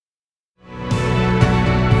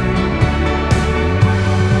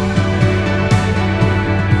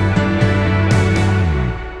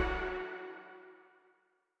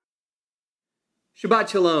Shabbat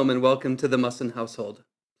Shalom and welcome to the Musson household.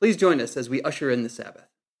 Please join us as we usher in the Sabbath.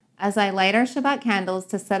 As I light our Shabbat candles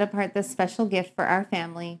to set apart this special gift for our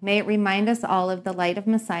family, may it remind us all of the light of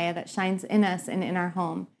Messiah that shines in us and in our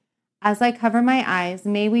home. As I cover my eyes,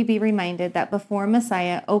 may we be reminded that before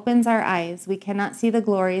Messiah opens our eyes, we cannot see the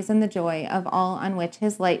glories and the joy of all on which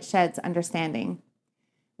his light sheds understanding.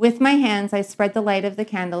 With my hands, I spread the light of the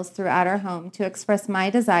candles throughout our home to express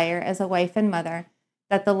my desire as a wife and mother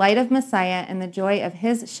that the light of Messiah and the joy of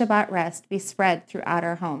his Shabbat rest be spread throughout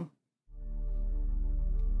our home.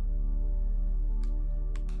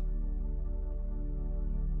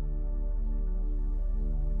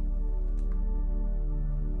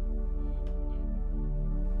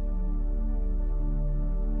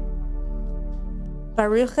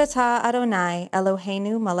 Baruch atah Adonai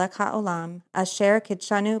Eloheinu melech haolam, asher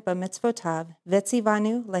kidshanu b'mitzvotav,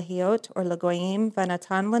 v'tzivanu lehiot or legoyim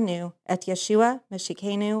v'natan lanu, et Yeshua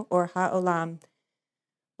Meshikenu or haolam.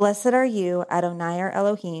 Blessed are you, Adonai our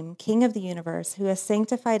Elohim, King of the universe, who has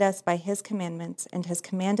sanctified us by his commandments and has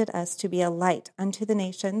commanded us to be a light unto the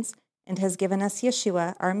nations and has given us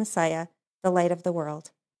Yeshua, our Messiah, the light of the world.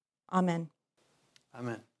 Amen.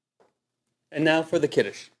 Amen. And now for the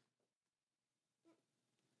Kiddush.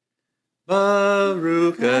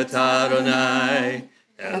 Baruch atah Adonai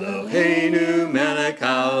Eloheinu melech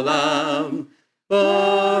haolam,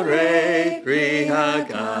 borei pri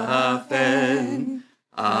hagafen.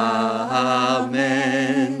 Amen.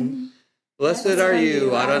 Blessed are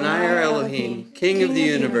you, Adonai our Elohim, King of the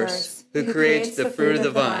universe, who creates the fruit of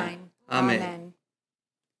the vine. Amen.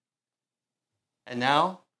 And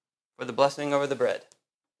now for the blessing over the bread.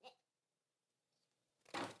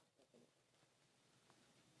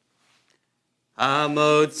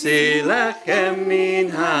 Hamotzi lechem min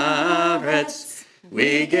haaretz,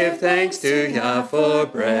 we give thanks to Yah for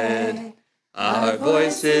bread. Our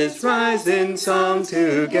voices rise in song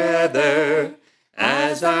together,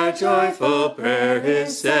 as our joyful prayer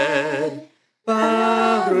is said.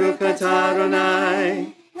 Baruch atah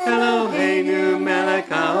Adonai, Eloheinu melech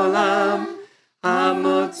haolam,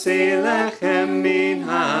 hamotzi lechem min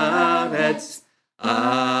haaretz.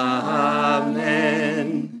 Amen.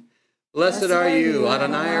 Blessed are you,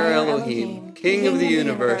 Adonai our Elohim, King of the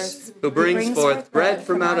universe, who brings forth bread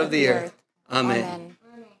from out of the earth. Amen.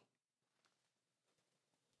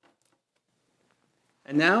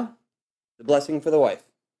 And now, the blessing for the wife.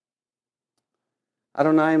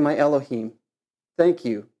 Adonai, my Elohim, thank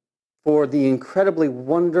you for the incredibly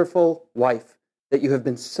wonderful wife that you have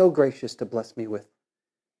been so gracious to bless me with.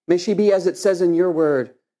 May she be, as it says in your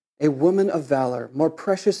word, a woman of valor, more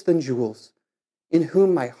precious than jewels, in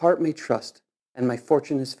whom my heart may trust and my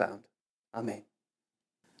fortune is found. Amen.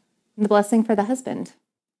 The blessing for the husband.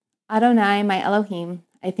 Adonai, my Elohim,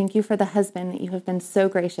 I thank you for the husband that you have been so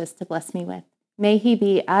gracious to bless me with. May he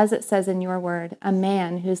be, as it says in your word, a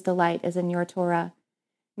man whose delight is in your Torah.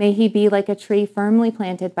 May he be like a tree firmly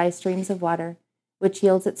planted by streams of water, which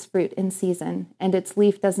yields its fruit in season, and its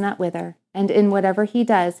leaf does not wither, and in whatever he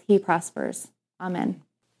does, he prospers. Amen.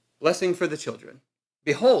 Blessing for the children.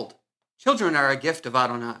 Behold, children are a gift of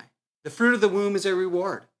Adonai. The fruit of the womb is a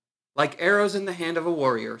reward. Like arrows in the hand of a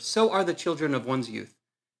warrior, so are the children of one's youth.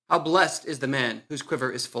 How blessed is the man whose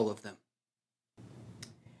quiver is full of them.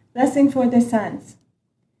 Blessing for the sons.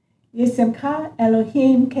 Yisimcha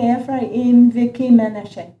Elohim ke'Ephraim v'ki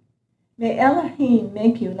Menashe. May Elohim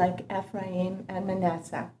make you like Ephraim and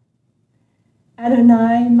Manasseh.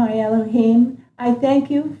 Adonai, my Elohim, I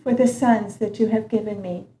thank you for the sons that you have given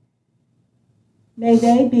me. May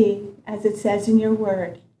they be, as it says in your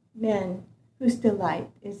word, men whose delight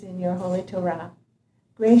is in your holy Torah,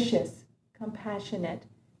 gracious, compassionate,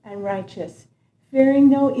 and righteous, fearing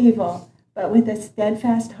no evil, but with a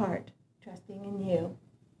steadfast heart, trusting in you.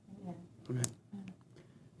 Amen. Amen.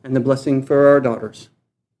 And the blessing for our daughters.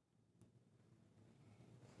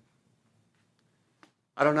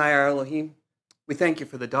 Adonai our Elohim, we thank you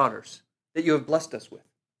for the daughters that you have blessed us with.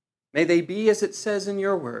 May they be, as it says in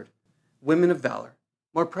your word, women of valor,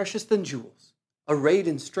 more precious than jewels, arrayed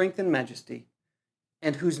in strength and majesty,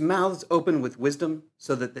 and whose mouths open with wisdom,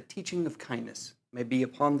 so that the teaching of kindness may be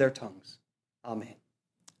upon their tongues. Amen.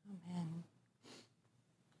 Amen.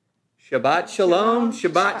 Shabbat shalom,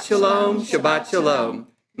 Shabbat shalom, Shabbat shalom.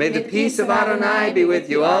 May the peace of Adonai be with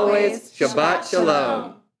you always. Shabbat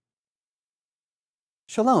shalom.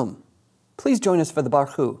 Shalom. Please join us for the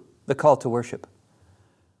Baruch, the call to worship.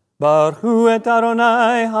 Baruch et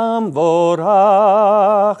Adonai hamvorach.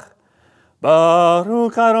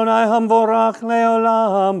 Baruch Adonai hamvorach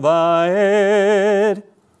leolam vaed.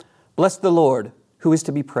 Bless the Lord, who is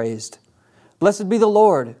to be praised. Blessed be the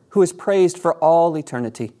Lord, who is praised for all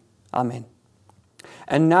eternity. Amen.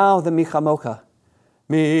 And now the Michamocha.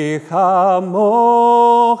 Michamocha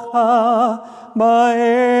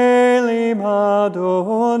ba'elim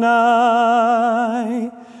Adonai.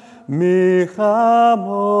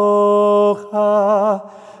 Michamocha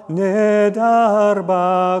nedar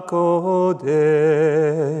ba'kodesh.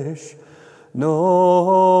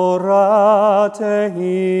 Nora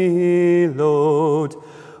tehilot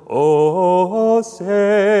osef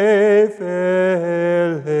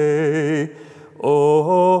elei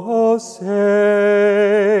osef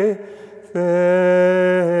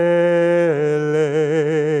elei.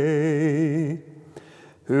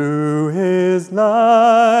 Who is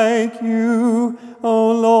like you,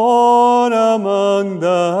 O Lord, among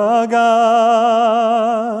the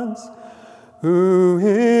gods? Who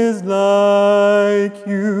is like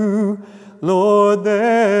you, Lord,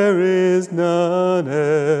 there is none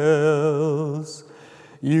else.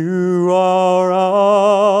 You are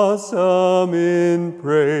awesome in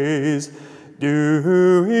praise,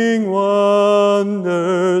 doing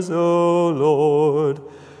wonders, O Lord.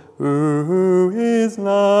 Who is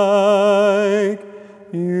like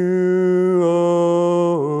you,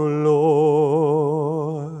 O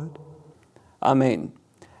Lord? Amen.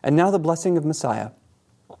 And now the blessing of Messiah.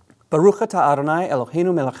 Baruch atah Adonai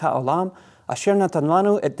Eloheinu melech haolam, asher natan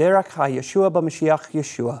lanu et derech ha-Yeshua b'Mashiach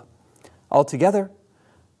Yeshua. Altogether,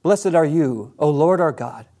 blessed are you, O Lord our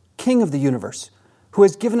God, King of the universe, who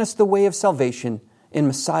has given us the way of salvation in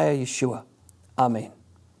Messiah Yeshua. Amen.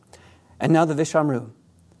 And now the Vishamru.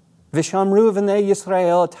 Vishamru v'nei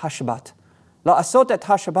Yisrael et Hashabbat. La'asot et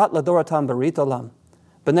Hashabbat ladoratam berit olam.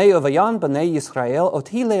 B'nei Ovayan b'nei Yisrael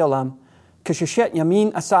oti leolam. K'sheshet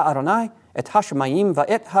yamin asa Adonai et hashamayim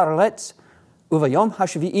va'et haraletz uvayom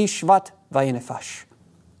hashvi'i shvat va'yinefash.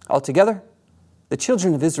 Altogether, the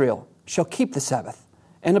children of Israel shall keep the Sabbath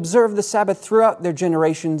and observe the Sabbath throughout their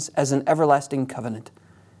generations as an everlasting covenant.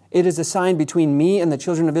 It is a sign between me and the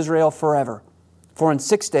children of Israel forever. For in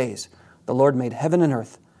 6 days the Lord made heaven and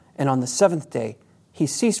earth, and on the 7th day he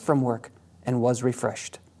ceased from work and was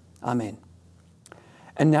refreshed. Amen.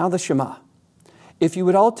 And now the Shema. If you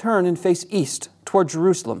would all turn and face east toward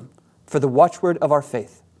Jerusalem for the watchword of our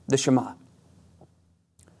faith, the Shema.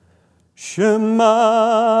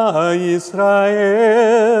 Shema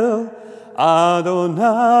Yisrael, Adonai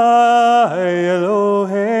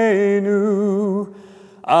Eloheinu,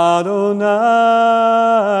 Adonai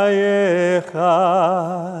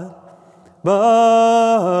Echad,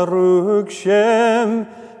 Baruch Shem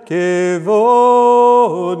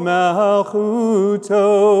Kevod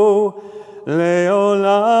Malchuto, Leolam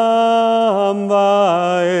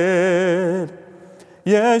Vaed.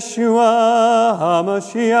 Yeshua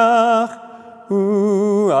HaMashiach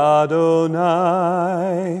Hu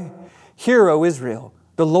Adonai. Hear, O Israel,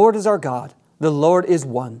 the Lord is our God, the Lord is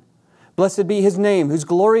one. Blessed be his name, whose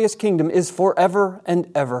glorious kingdom is forever and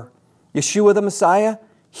ever. Yeshua the Messiah,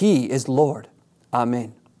 he is Lord.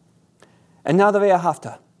 Amen. And now the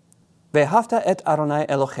Ve'ahavta. Ve'ahavta et Adonai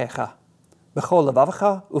Elohecha. B'chol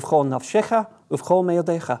levavcha, uv'chol nafshecha, uv'chol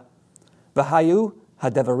meyodecha. V'hayu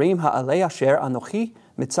hadevarim ha'alei asher anochi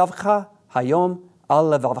mitzavcha hayom al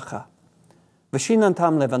levavcha.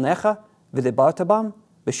 V'shinantam levanecha, v'dibarta bam,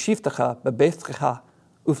 v'shivtecha b'beitzecha,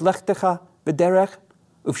 uv'lechtecha v'derech,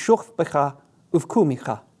 uv'shuchbecha,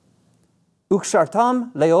 uv'kumicha.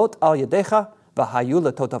 Ukshartam leot al yedecha, v'hayu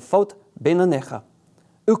letotafot beinanecha.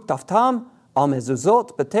 Uktaftam al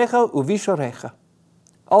mezuzot betecha uvishorecha.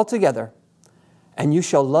 Altogether, and you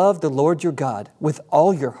shall love the Lord your God with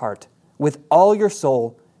all your heart, with all your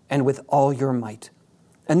soul, and with all your might.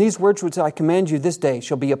 And these words which I command you this day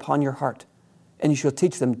shall be upon your heart, and you shall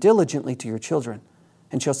teach them diligently to your children,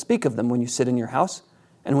 and shall speak of them when you sit in your house,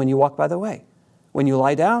 and when you walk by the way, when you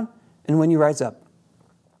lie down, and when you rise up.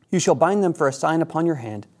 You shall bind them for a sign upon your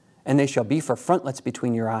hand, and they shall be for frontlets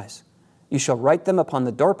between your eyes. You shall write them upon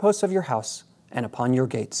the doorposts of your house and upon your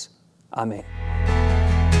gates. Amen.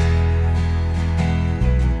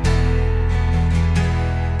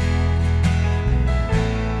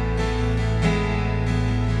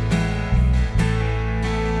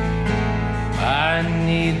 I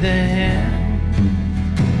need the hem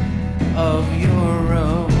of your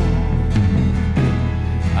robe.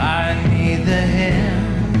 I need the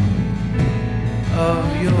hem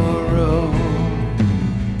of your robe.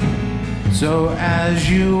 So as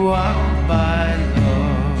you walk by,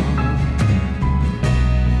 Lord,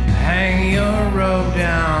 hang your robe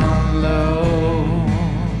down low.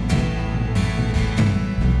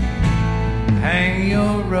 Hang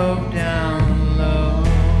your robe down low.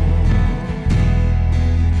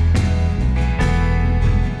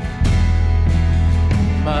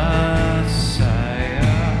 Messiah,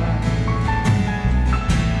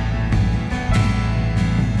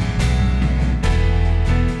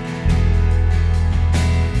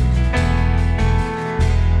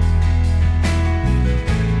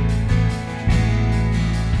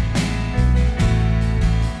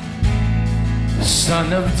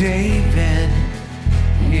 David,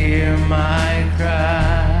 hear my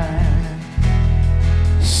cry.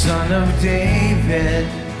 Son of David,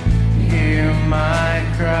 hear my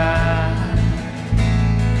cry.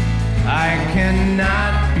 I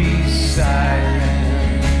cannot be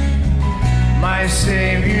silent. My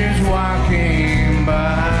Savior's walking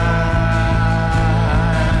by.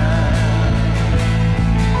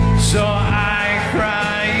 So I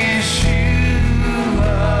cry,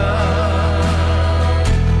 Yeshua,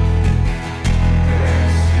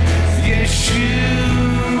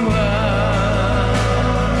 Yeshua,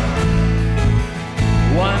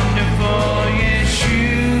 wonderful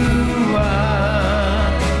Yeshua,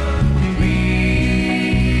 be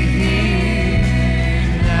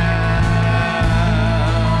here now,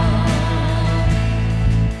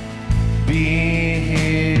 be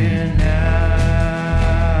here now.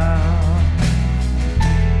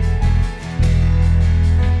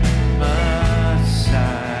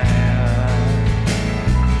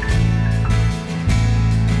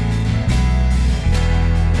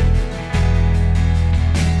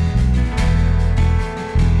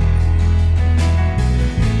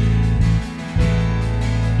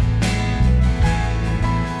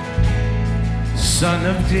 Son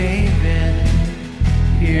of David,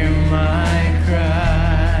 hear my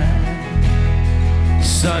cry.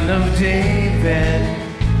 Son of David,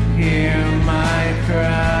 hear my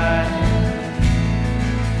cry.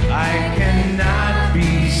 I cannot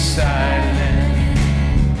be silent.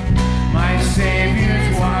 My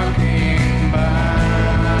Savior's walking by.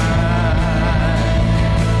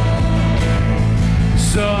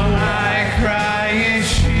 So I cry,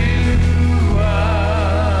 Yeshua,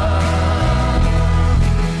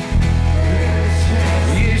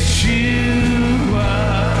 Yeshua,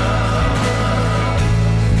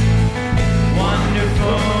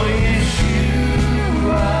 wonderful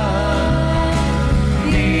Yeshua,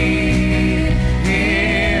 be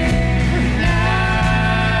here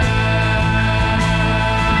now.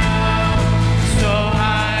 So I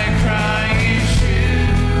cry,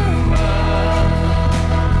 Yeshua,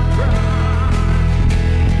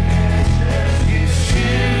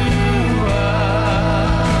 Yeshua,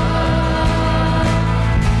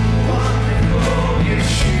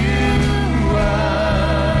 Yeshua,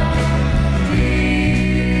 be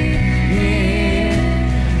here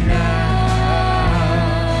now.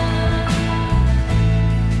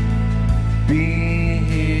 Be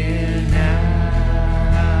here now.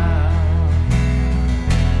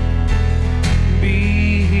 Be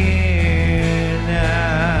here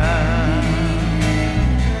now.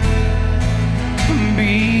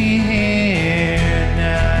 Be here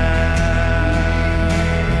now.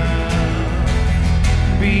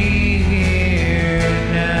 Be here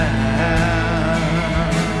now.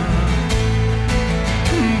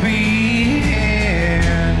 Be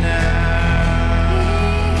here now.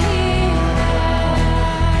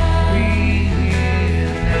 Be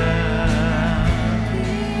here now.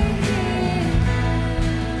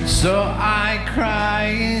 So I cry,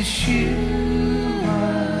 Yeshua,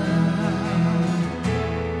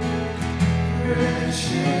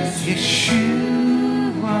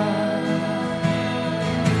 Yeshua,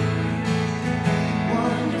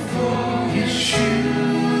 wonderful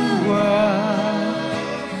Yeshua,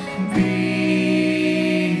 be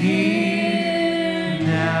here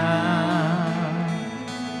now.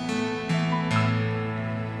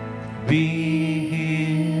 Be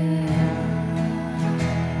here.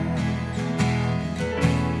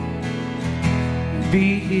 Be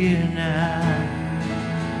here now.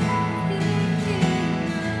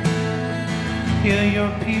 Hear your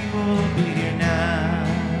people, be here now.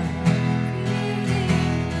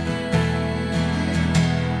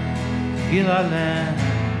 Heal our land.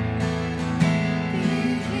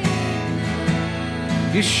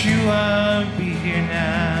 Yeshua, be here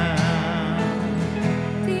now.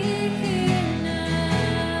 Be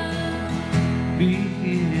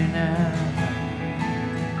here now.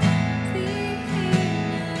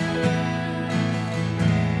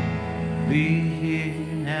 Be here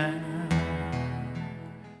now.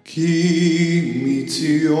 Ki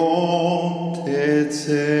mitzion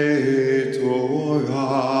tetze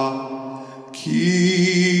Torah, Ki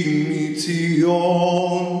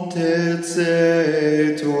mitzion tetze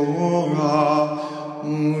Torah,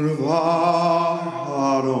 Urvar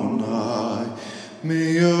Adonai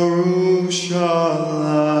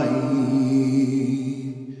meYerushalayim.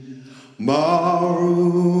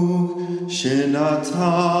 Baruch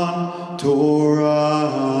Shenatan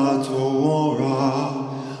Torah, Torah,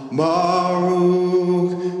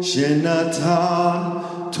 Baruch Shenatan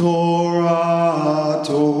Torah,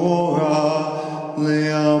 Torah,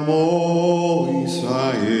 Le'amo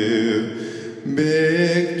Yisrael.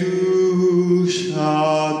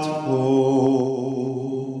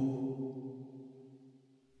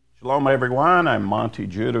 Shalom, everyone. I'm Monty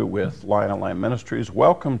Judah with Lion and Lamb Ministries.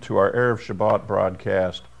 Welcome to our Erev Shabbat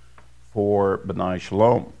broadcast for B'nai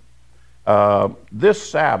Shalom. This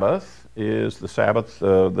Sabbath is the Sabbath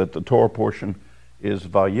that the Torah portion is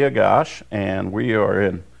Vayigash, and we are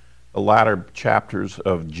in the latter chapters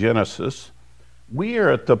of Genesis. We are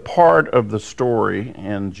at the part of the story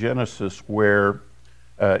in Genesis where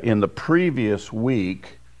in the previous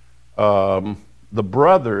week, the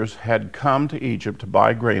brothers had come to Egypt to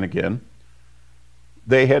buy grain again.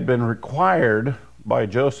 They had been required by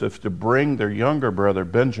Joseph to bring their younger brother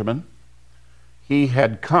Benjamin. He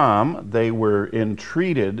had come. They were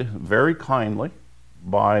entreated very kindly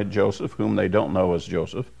by Joseph, whom they don't know as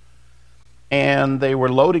Joseph. And they were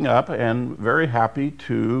loading up and very happy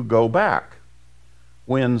to go back,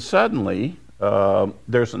 when suddenly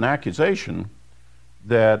there's an accusation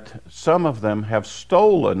that some of them have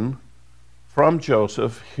stolen from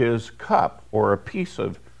Joseph his cup, or a piece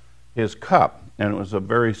of his cup. And it was a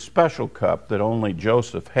very special cup that only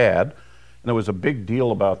Joseph had. And there was a big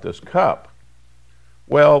deal about this cup.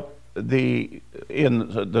 Well,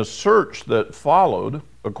 in the search that followed,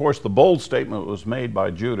 of course, the bold statement was made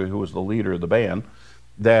by Judah, who was the leader of the band,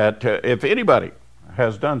 that if anybody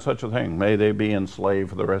has done such a thing, may they be enslaved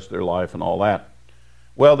for the rest of their life and all that.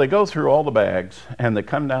 Well, they go through all the bags, and they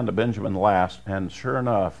come down to Benjamin last, and sure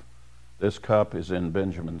enough, this cup is in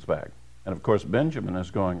Benjamin's bag. And of course, Benjamin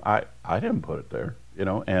is going, I didn't put it there, you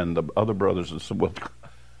know, and the other brothers have said, well,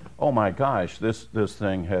 oh my gosh, this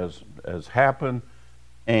thing has happened.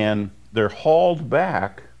 And they're hauled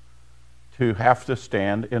back to have to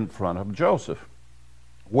stand in front of Joseph.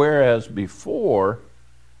 Whereas before,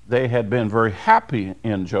 they had been very happy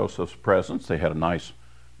in Joseph's presence. They had a nice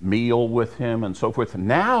meal with him and so forth.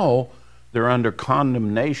 Now they're under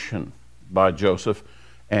condemnation by Joseph,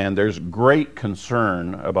 and there's great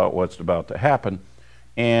concern about what's about to happen.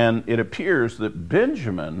 And it appears that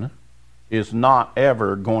Benjamin is not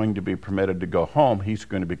ever going to be permitted to go home. He's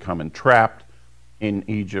going to become entrapped in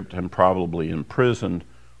Egypt and probably imprisoned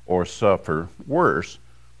or suffer worse.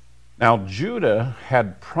 Now, Judah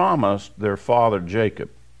had promised their father Jacob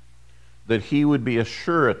that he would be a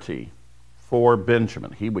surety for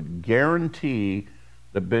Benjamin. He would guarantee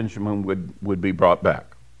that Benjamin would be brought back.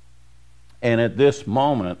 And at this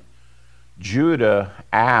moment, Judah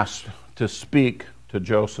asked to speak to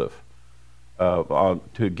Joseph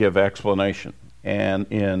to give explanation.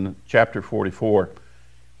 And in chapter 44,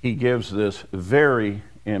 he gives this very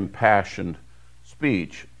impassioned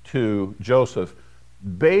speech to Joseph,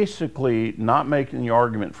 basically not making the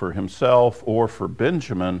argument for himself or for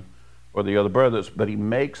Benjamin or the other brothers, but he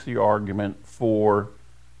makes the argument for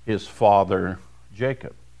his father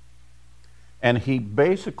Jacob. And he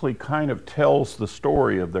basically kind of tells the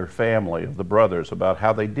story of their family, of the brothers, about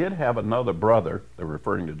how they did have another brother, they're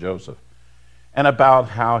referring to Joseph, and about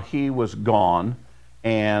how he was gone,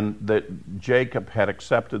 and that Jacob had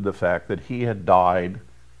accepted the fact that he had died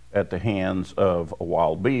at the hands of a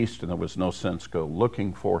wild beast, and there was no sense go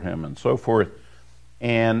looking for him, and so forth.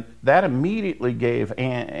 And that immediately gave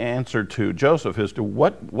answer to Joseph as to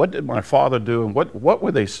what did my father do, and what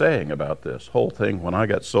were they saying about this whole thing when I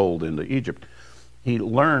got sold into Egypt. He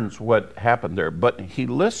learns what happened there, but he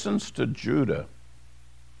listens to Judah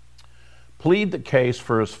plead the case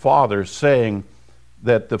for his father, saying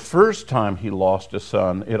that the first time he lost a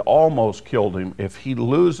son, it almost killed him. If he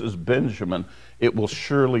loses Benjamin, it will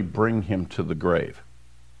surely bring him to the grave.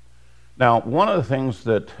 Now, one of the things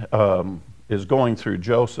that is going through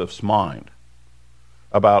Joseph's mind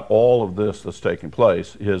about all of this that's taking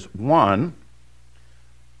place is, one,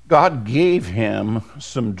 God gave him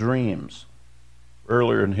some dreams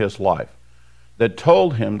earlier in his life that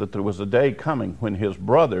told him that there was a day coming when his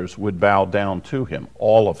brothers would bow down to him,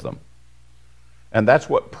 all of them. And that's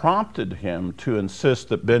what prompted him to insist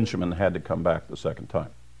that Benjamin had to come back the second time.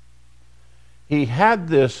 He had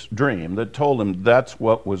this dream that told him that's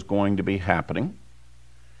what was going to be happening.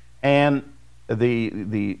 And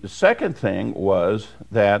the second thing was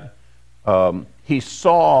that he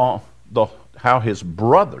saw how his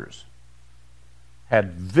brothers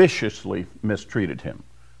had viciously mistreated him.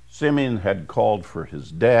 Simeon had called for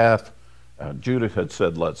his death. Judah had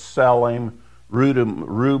said, let's sell him.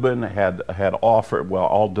 Reuben had offered, well,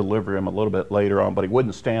 I'll deliver him a little bit later on, but he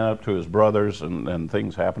wouldn't stand up to his brothers, and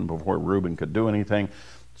things happened before Reuben could do anything.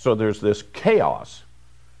 So there's this chaos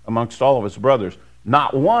amongst all of his brothers.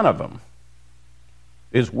 Not one of them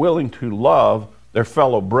is willing to love their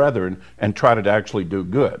fellow brethren and try to actually do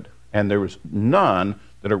good. And there was none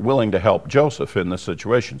that are willing to help Joseph in this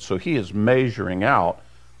situation. So he is measuring out,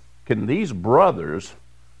 can these brothers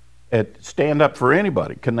stand up for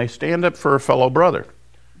anybody? Can they stand up for a fellow brother?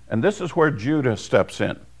 And this is where Judah steps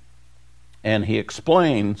in. And he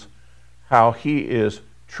explains how he is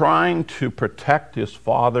trying to protect his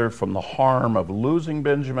father from the harm of losing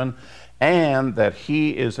Benjamin, and that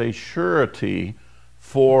he is a surety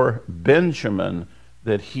for Benjamin,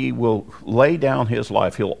 that he will lay down his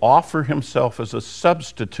life. He'll offer himself as a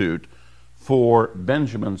substitute for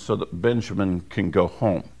Benjamin so that Benjamin can go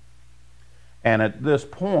home. And at this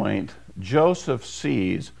point, Joseph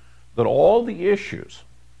sees that all the issues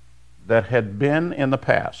that had been in the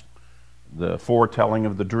past, the foretelling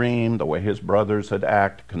of the dream, the way his brothers had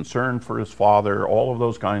acted, concern for his father, all of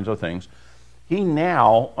those kinds of things, he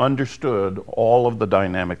now understood all of the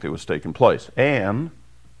dynamic that was taking place. And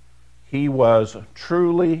he was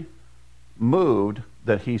truly moved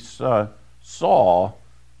that he saw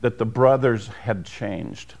that the brothers had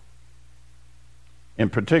changed. In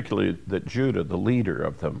particular, that Judah, the leader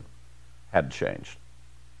of them, had changed.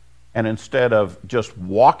 And instead of just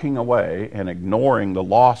walking away and ignoring the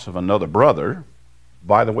loss of another brother,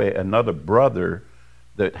 by the way, another brother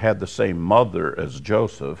that had the same mother as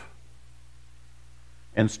Joseph,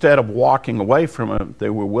 instead of walking away from him, they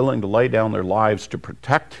were willing to lay down their lives to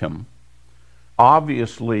protect him.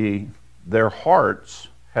 Obviously, their hearts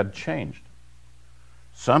had changed.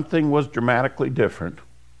 Something was dramatically different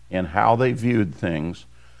in how they viewed things.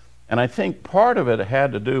 And I think part of it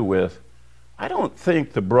had to do with, I don't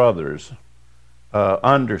think the brothers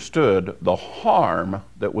understood the harm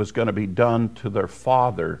that was going to be done to their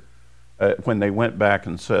father when they went back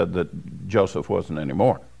and said that Joseph wasn't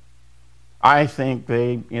anymore. I think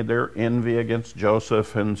their envy against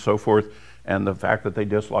Joseph and so forth, and the fact that they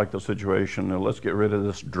disliked the situation, let's get rid of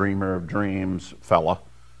this dreamer of dreams fella,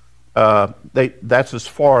 that's as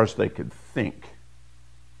far as they could think.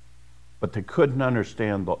 But they couldn't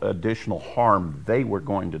understand the additional harm they were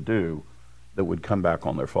going to do that would come back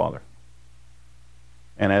on their father.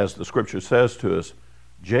 And as the scripture says to us,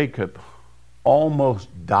 Jacob almost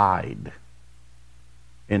died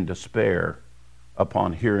in despair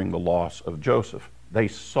upon hearing the loss of Joseph. They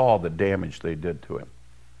saw the damage they did to him.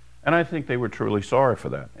 And I think they were truly sorry for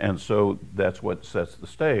that. And so that's what sets the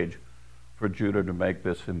stage for Judah to make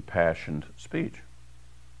this impassioned speech.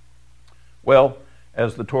 Well,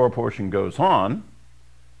 as the Torah portion goes on,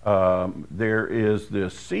 there is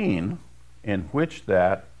this scene in which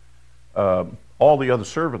that all the other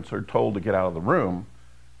servants are told to get out of the room,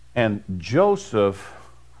 and Joseph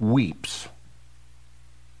weeps.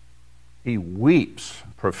 He weeps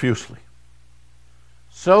profusely,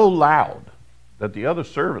 so loud that the other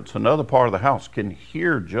servants in another part of the house can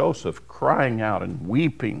hear Joseph crying out and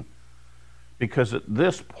weeping, because at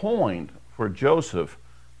this point for Joseph,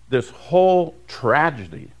 this whole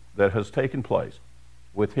tragedy that has taken place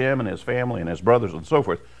with him and his family and his brothers and so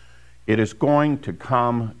forth, it is going to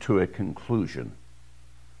come to a conclusion.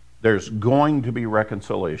 There's going to be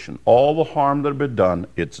reconciliation. All the harm that had been done,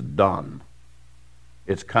 it's done.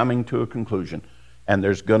 It's coming to a conclusion, and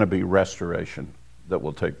there's going to be restoration that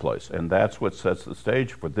will take place. And that's what sets the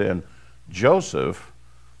stage for then Joseph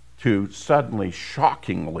to suddenly,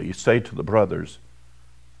 shockingly say to the brothers,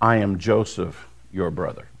 I am Joseph, your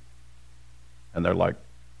brother. And they're like,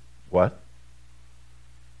 what?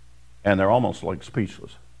 And they're almost like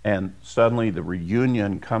speechless. And suddenly the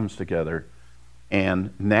reunion comes together,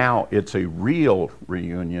 and now it's a real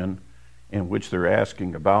reunion in which they're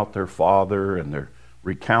asking about their father, and they're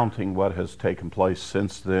recounting what has taken place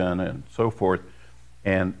since then and so forth.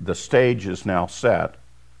 And the stage is now set.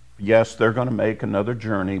 Yes, they're going to make another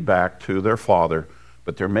journey back to their father,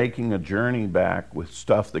 but they're making a journey back with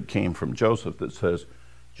stuff that came from Joseph that says,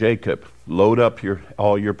 Jacob, load up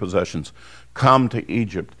all your possessions. Come to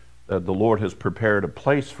Egypt. The Lord has prepared a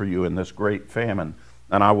place for you in this great famine,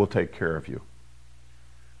 and I will take care of you.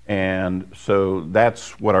 And so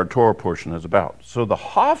that's what our Torah portion is about. So the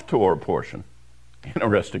Haftorah portion,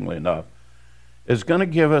 interestingly enough, is going to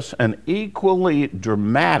give us an equally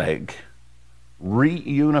dramatic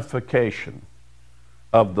reunification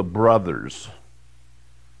of the brothers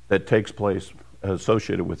that takes place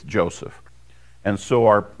associated with Joseph. And so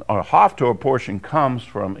our Haftorah portion comes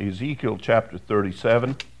from Ezekiel chapter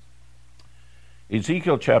 37.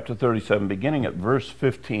 Ezekiel chapter 37, beginning at verse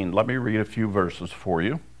 15. Let me read a few verses for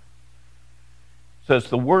you. It says,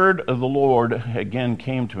 the word of the Lord again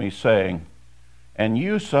came to me, saying, and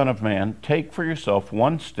you, son of man, take for yourself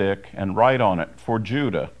one stick and write on it for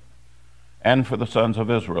Judah and for the sons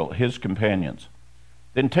of Israel, his companions.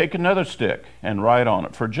 Then take another stick and write on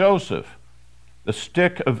it for Joseph, the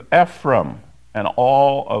stick of Ephraim, and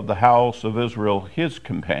all of the house of Israel, his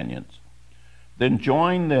companions. Then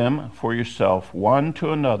join them for yourself one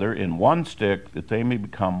to another in one stick, that they may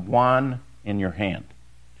become one in your hand.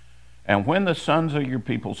 And when the sons of your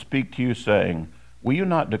people speak to you, saying, will you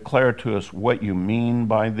not declare to us what you mean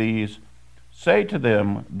by these? Say to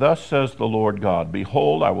them, thus says the Lord God,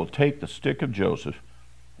 behold, I will take the stick of Joseph,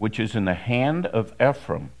 which is in the hand of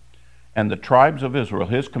Ephraim, and the tribes of Israel,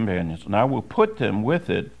 his companions, and I will put them with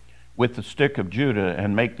it, with the stick of Judah,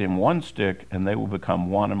 and make them one stick, and they will become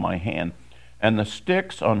one in my hand. And the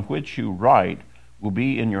sticks on which you write will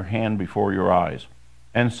be in your hand before your eyes.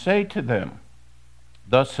 And say to them,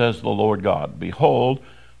 thus says the Lord God, behold,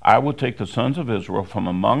 I will take the sons of Israel from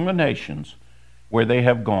among the nations where they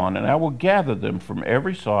have gone, and I will gather them from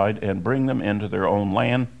every side and bring them into their own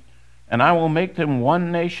land. And I will make them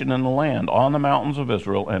one nation in the land on the mountains of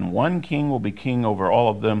Israel, and one king will be king over all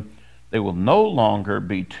of them. They will no longer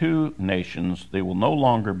be two nations. They will no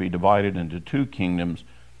longer be divided into two kingdoms.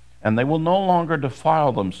 And they will no longer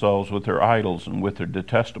defile themselves with their idols and with their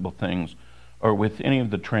detestable things, or with any of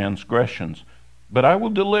the transgressions. But I will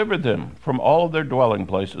deliver them from all of their dwelling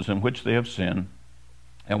places in which they have sinned,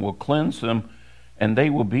 and will cleanse them, and they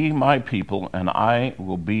will be my people, and I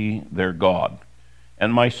will be their God.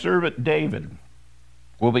 And my servant David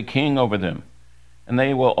will be king over them, and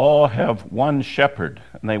they will all have one shepherd,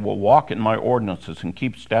 and they will walk in my ordinances and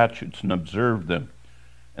keep statutes and observe them.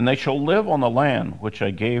 And they shall live on the land which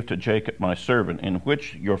I gave to Jacob my servant, in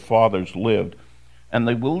which your fathers lived, and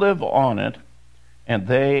they will live on it, and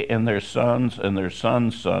they and their sons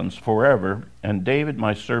sons forever, and David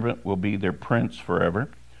my servant will be their prince forever.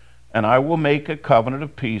 And I will make a covenant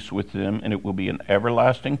of peace with them, and it will be an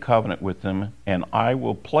everlasting covenant with them, and I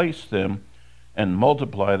will place them and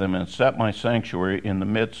multiply them and set my sanctuary in the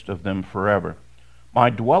midst of them forever. My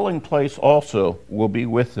dwelling place also will be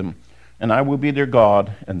with them, and I will be their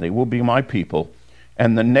God, and they will be my people.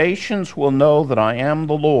 And the nations will know that I am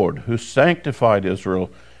the Lord, who sanctified Israel,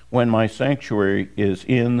 when my sanctuary is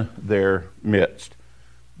in their midst.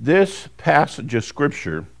 This passage of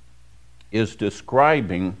Scripture is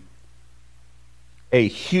describing a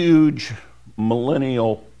huge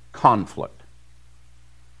millennial conflict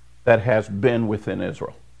that has been within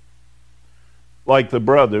Israel. Like the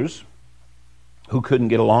brothers who couldn't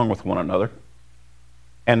get along with one another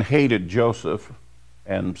and hated Joseph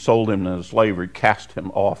and sold him into slavery, cast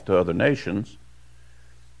him off to other nations.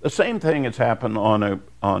 The same thing has happened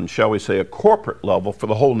on, shall we say, a corporate level for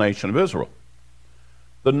the whole nation of Israel.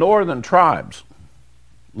 The northern tribes,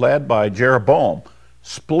 led by Jeroboam,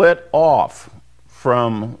 split off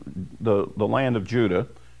from the land of Judah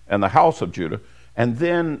and the house of Judah, and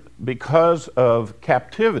then because of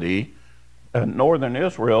captivity, northern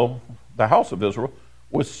Israel, the house of Israel,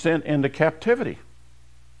 was sent into captivity.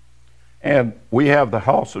 And we have the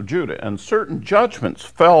house of Judah, and certain judgments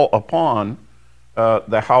fell upon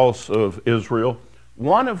the house of Israel,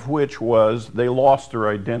 one of which was they lost their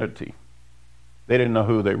identity. They didn't know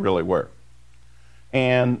who they really were.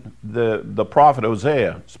 And the prophet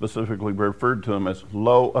Hosea specifically referred to them as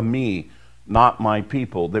Lo Ami, not my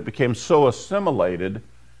people. They became so assimilated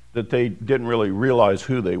that they didn't really realize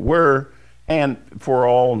who they were, and for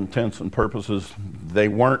all intents and purposes, they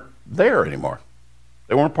weren't there anymore.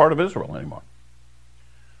 They weren't part of Israel anymore.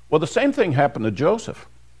 Well, the same thing happened to Joseph.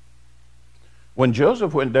 When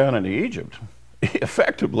Joseph went down into Egypt, he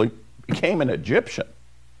effectively became an Egyptian.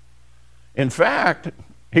 In fact,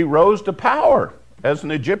 he rose to power as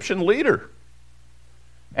an Egyptian leader.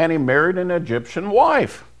 And he married an Egyptian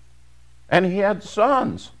wife. And he had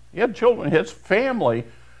sons. He had children. His family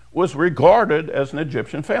was regarded as an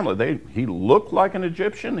Egyptian family. He looked like an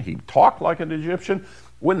Egyptian. He talked like an Egyptian.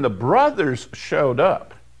 When the brothers showed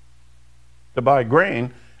up to buy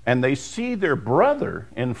grain and they see their brother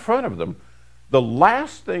in front of them, the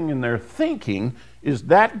last thing in their thinking is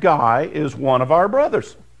that guy is one of our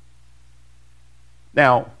brothers.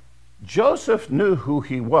 Now, Joseph knew who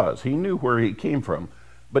he was. He knew where he came from.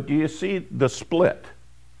 But do you see the split?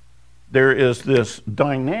 There is this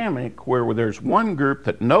dynamic where there's one group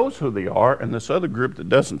that knows who they are and this other group that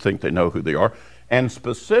doesn't think they know who they are. And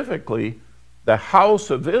specifically, the house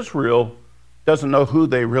of Israel doesn't know who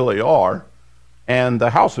they really are. And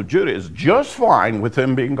the house of Judah is just fine with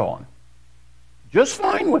them being gone. Just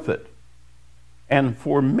fine with it. And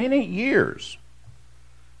for many years,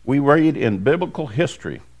 we read in biblical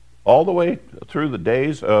history, all the way through the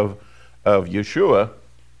days of Yeshua,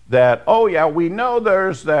 that, oh yeah, we know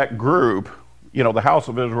there's that group, the house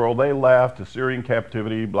of Israel, they left Assyrian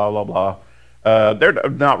captivity, blah, blah, blah. They're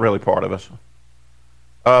not really part of us.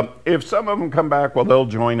 If some of them come back, well, they'll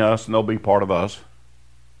join us and they'll be part of us.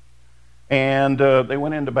 And they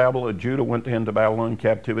went into Babylon. Judah went into Babylon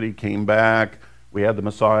captivity, came back. We had the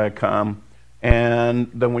Messiah come.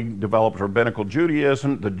 And then we developed rabbinical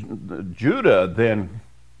Judaism. The Judah then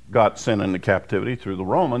got sent into captivity through the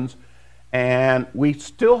Romans, and we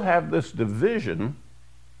still have this division,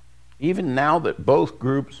 even now that both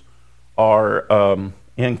groups are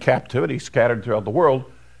in captivity, scattered throughout the world,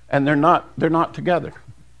 and they're not together.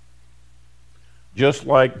 Just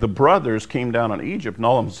like the brothers came down in Egypt and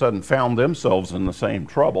all of a sudden found themselves in the same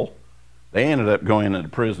trouble. They ended up going into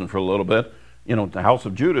prison for a little bit. You know, the house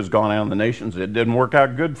of Judah has gone out in the nations. It didn't work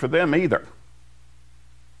out good for them either.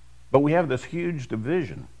 But we have this huge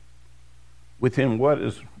division within what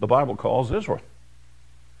is the Bible calls Israel.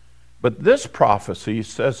 But this prophecy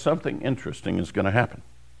says something interesting is going to happen.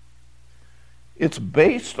 It's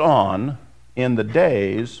based on in the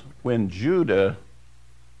days when Judah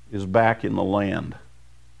is back in the land.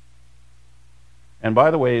 And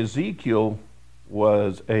by the way, Ezekiel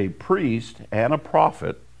was a priest and a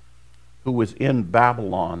prophet who was in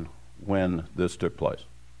Babylon when this took place.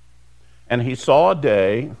 And he saw a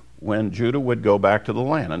day when Judah would go back to the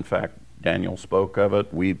land. In fact, Daniel spoke of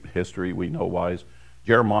it. We know wise.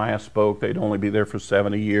 Jeremiah spoke they'd only be there for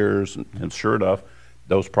 70 years. And sure enough,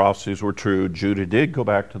 those prophecies were true. Judah did go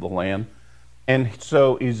back to the land. And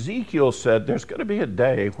so Ezekiel said there's going to be a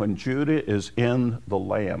day when Judah is in the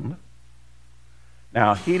land.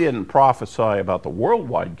 Now, he didn't prophesy about the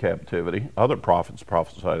worldwide captivity. Other prophets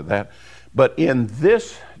prophesied of that. But in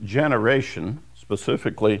this generation,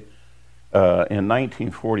 specifically in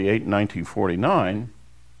 1948 and 1949,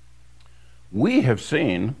 we have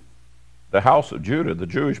seen the house of Judah, the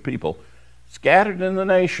Jewish people, scattered in the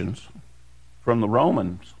nations from the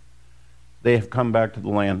Romans. They have come back to the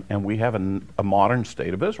land, and we have a modern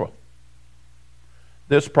state of Israel.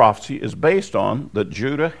 This prophecy is based on that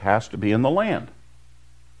Judah has to be in the land.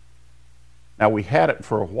 Now, we had it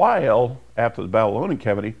for a while after the Babylonian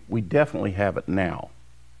captivity. We definitely have it now.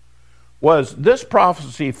 Was this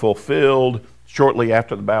prophecy fulfilled shortly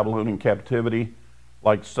after the Babylonian captivity,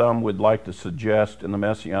 like some would like to suggest in the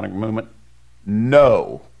Messianic movement?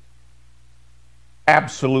 No.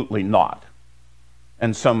 Absolutely not.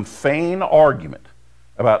 And some vain argument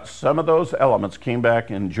about some of those elements came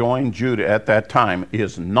back and joined Judah at that time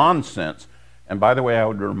is nonsense. And by the way, I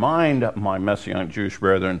would remind my Messianic Jewish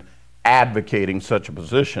brethren advocating such a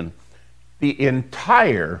position, the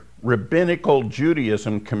entire rabbinical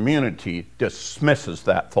Judaism community dismisses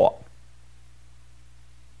that thought.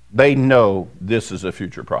 They know this is a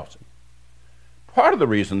future prophecy. Part of the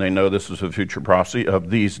reason they know this is a future prophecy of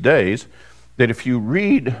these days, that if you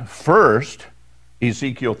read first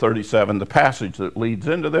Ezekiel 37, the passage that leads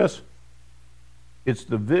into this, it's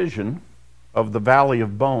the vision of the valley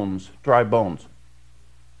of bones, dry bones.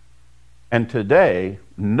 And today,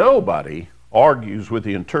 nobody argues with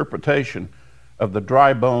the interpretation of the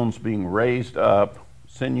dry bones being raised up,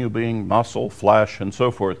 sinew being muscle, flesh, and so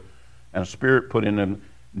forth, and a spirit put in them.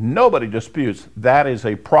 Nobody disputes that is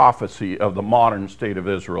a prophecy of the modern state of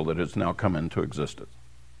Israel that has now come into existence.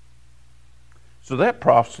 So that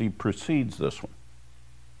prophecy precedes this one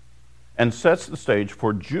and sets the stage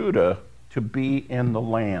for Judah to be in the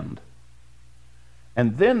land.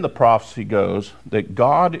 And then the prophecy goes that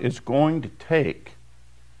God is going to take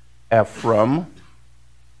Ephraim,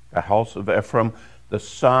 the house of Ephraim, the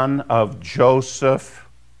son of Joseph.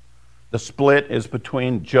 The split is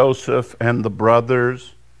between Joseph and the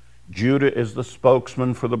brothers. Judah is the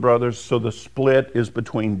spokesman for the brothers, so the split is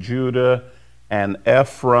between Judah and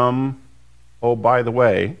Ephraim. Oh, by the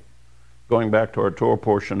way, going back to our Torah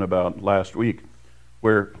portion about last week,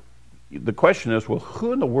 where the question is, well,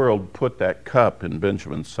 who in the world put that cup in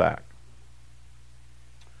Benjamin's sack?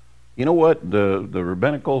 You know what the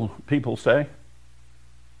rabbinical people say?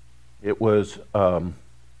 It was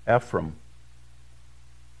Ephraim,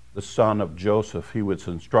 the son of Joseph. He was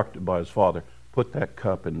instructed by his father, put that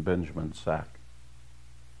cup in Benjamin's sack.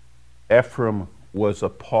 Ephraim was a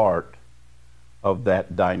part of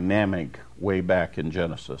that dynamic way back in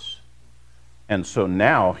Genesis. And so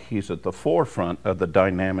now he's at the forefront of the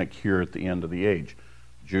dynamic here at the end of the age.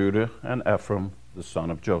 Judah and Ephraim, the son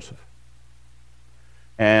of Joseph.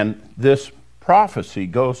 And this prophecy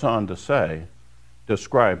goes on to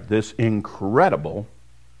describe this incredible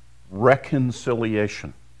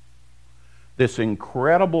reconciliation. This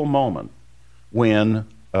incredible moment when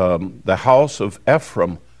the house of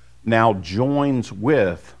Ephraim now joins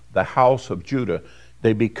with the house of Judah.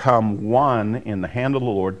 They become one in the hand of the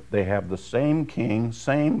Lord. They have the same king,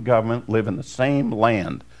 same government, live in the same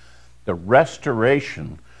land. The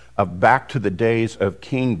restoration of back to the days of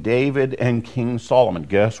King David and King Solomon.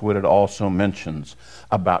 Guess what it also mentions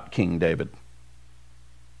about King David?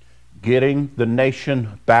 Getting the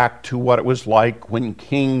nation back to what it was like when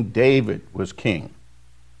King David was king.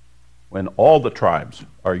 When all the tribes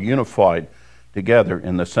are unified together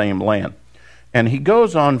in the same land. And he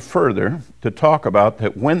goes on further to talk about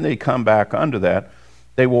that when they come back under that,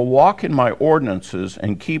 they will walk in my ordinances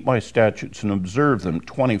and keep my statutes and observe them.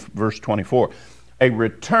 Verse 24, a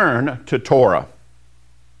return to Torah.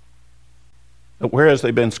 But whereas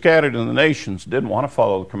they've been scattered in the nations, didn't want to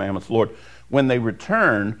follow the commandments of the Lord, when they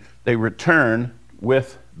return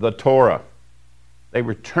with the Torah. They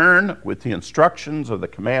return with the instructions of the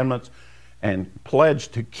commandments and pledge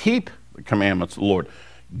to keep the commandments of the Lord.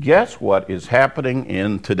 Guess what is happening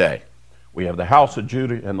in today? We have the house of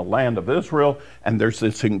Judah and the land of Israel, and there's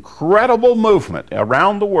this incredible movement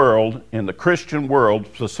around the world, in the Christian world,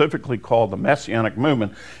 specifically called the Messianic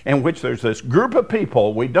movement, in which there's this group of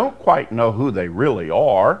people, we don't quite know who they really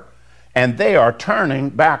are, and they are turning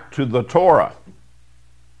back to the Torah.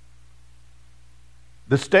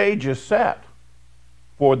 The stage is set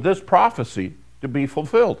for this prophecy to be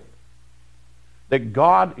fulfilled. That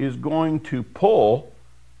God is going to pull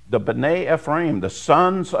the B'nai Ephraim, the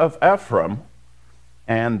sons of Ephraim,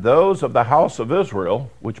 and those of the house of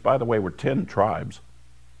Israel, which by the way were 10 tribes,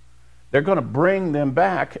 they're going to bring them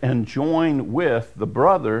back and join with the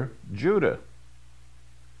brother Judah.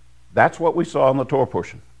 That's what we saw in the Torah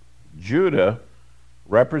portion. Judah,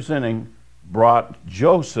 representing, brought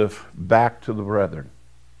Joseph back to the brethren.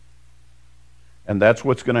 And that's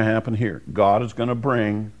what's going to happen here. God is going to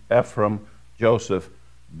bring Ephraim, Joseph,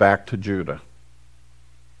 back to Judah.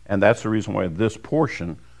 And that's the reason why this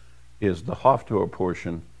portion is the Haftorah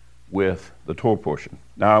portion with the Torah portion.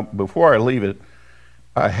 Now, before I leave it,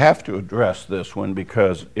 I have to address this one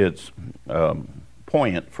because it's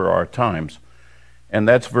poignant for our times. And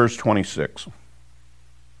that's verse 26.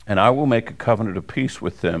 And I will make a covenant of peace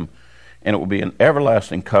with them, and it will be an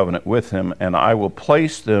everlasting covenant with them, and I will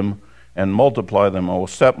place them and multiply them. I will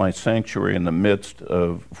set my sanctuary in the midst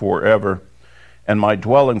of forever, and my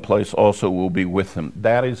dwelling place also will be with them.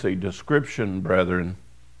 That is a description, brethren,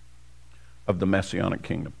 of the Messianic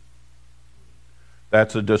kingdom.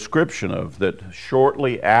 That's a description of that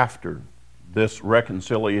shortly after this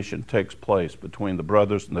reconciliation takes place between the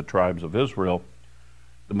brothers and the tribes of Israel,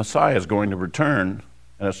 the Messiah is going to return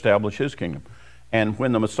and establish his kingdom. And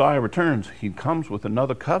when the Messiah returns, he comes with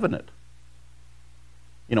another covenant.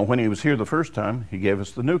 You know, when he was here the first time, he gave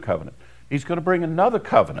us the new covenant. He's going to bring another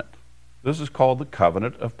covenant. This is called the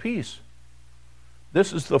covenant of peace.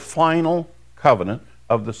 This is the final covenant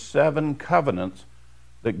of the 7 covenants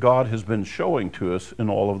that God has been showing to us in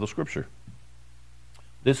all of the Scripture.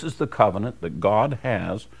 This is the covenant that God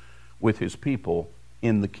has with his people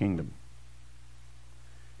in the kingdom.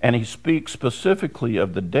 And he speaks specifically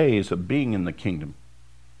of the days of being in the kingdom,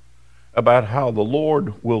 about how the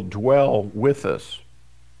Lord will dwell with us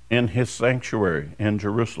in his sanctuary in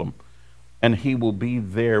Jerusalem, and he will be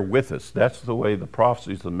there with us. That's the way the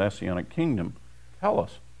prophecies of the Messianic kingdom tell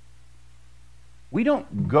us. We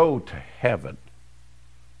don't go to heaven,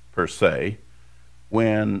 per se,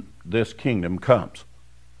 when this kingdom comes.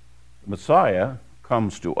 The Messiah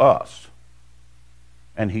comes to us,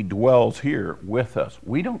 and he dwells here with us.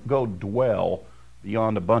 We don't go dwell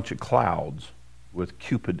beyond a bunch of clouds with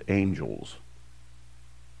Cupid angels.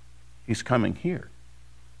 He's coming here.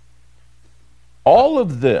 All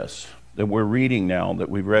of this that we're reading now, that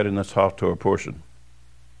we've read in this Haftorah portion,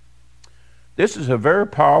 this is a very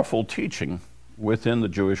powerful teaching within the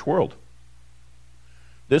Jewish world.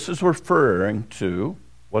 This is referring to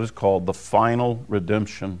what is called the final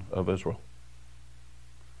redemption of Israel.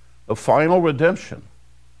 The final redemption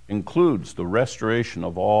includes the restoration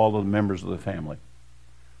of all the members of the family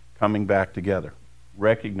coming back together,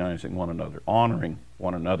 recognizing one another, honoring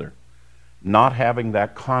one another, not having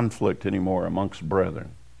that conflict anymore amongst brethren,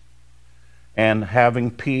 and having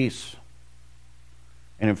peace.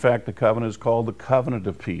 And in fact, the covenant is called the covenant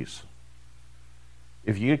of peace.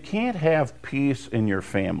 If you can't have peace in your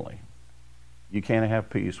family, you can't have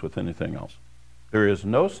peace with anything else. There is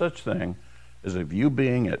no such thing as if you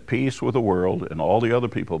being at peace with the world and all the other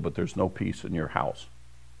people, but there's no peace in your house.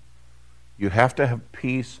 You have to have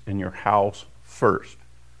peace in your house first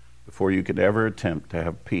before you could ever attempt to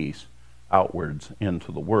have peace outwards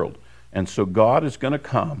into the world. And so God is going to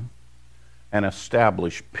come and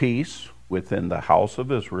establish peace within the house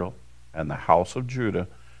of Israel and the house of Judah,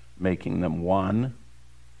 making them one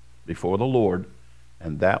before the Lord,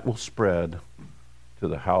 and that will spread to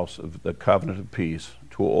the house of the covenant of peace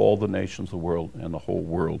to all the nations of the world and the whole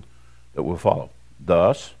world that will follow.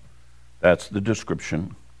 Thus, that's the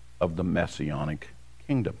description of the Messianic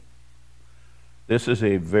kingdom. This is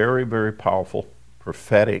a very, very powerful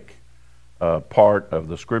prophetic part of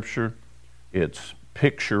the Scripture. It's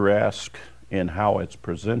picturesque in how it's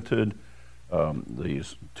presented.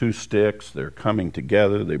 these two sticks, they're coming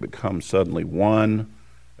together. They become suddenly one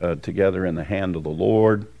together in the hand of the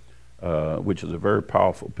Lord, which is a very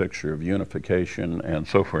powerful picture of unification and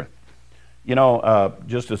so forth. You know,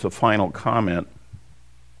 just as a final comment,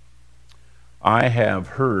 I have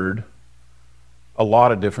heard a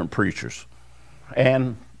lot of different preachers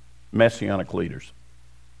and Messianic leaders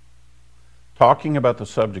talking about the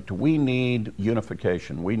subject. We need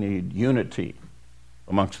unification. We need unity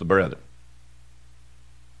amongst the brethren,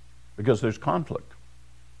 because there's conflict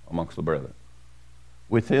amongst the brethren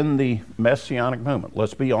within the Messianic movement.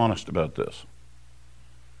 Let's be honest about this.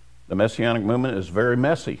 The Messianic movement is very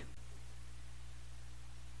messy.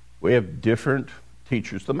 We have different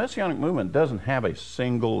teachers. The Messianic movement doesn't have a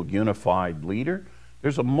single unified leader.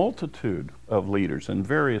 There's a multitude of leaders in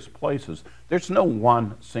various places. There's no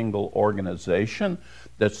one single organization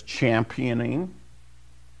that's championing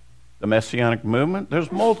the Messianic movement.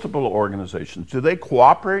 There's multiple organizations. Do they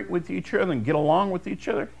cooperate with each other and get along with each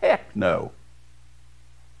other? Heck no.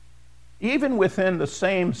 Even within the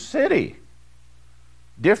same city,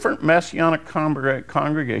 different Messianic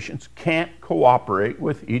congregations can't cooperate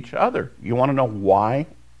with each other. You want to know why?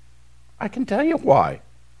 I can tell you why.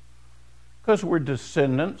 Because we're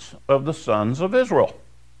descendants of the sons of Israel.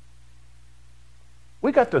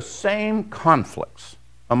 We got the same conflicts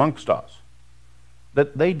amongst us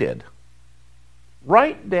that they did.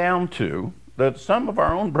 Right down to that some of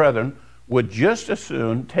our own brethren would just as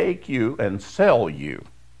soon take you and sell you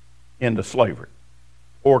into slavery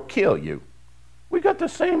or kill you. We got the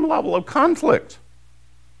same level of conflict.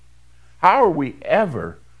 How are we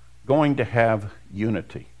ever going to have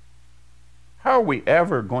unity? How are we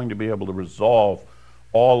ever going to be able to resolve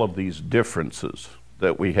all of these differences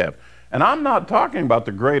that we have? And I'm not talking about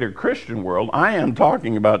the greater Christian world. I am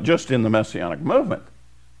talking about just in the Messianic movement.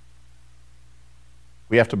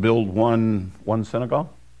 We have to build one synagogue.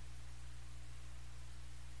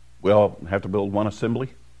 We all have to build one assembly.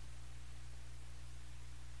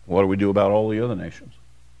 What do we do about all the other nations?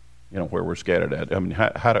 You know, where we're scattered at. I mean,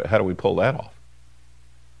 how do we pull that off?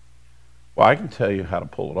 Well, I can tell you how to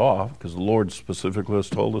pull it off, because the Lord specifically has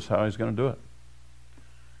told us how He's going to do it.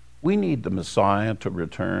 We need the Messiah to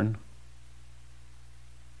return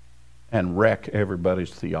and wreck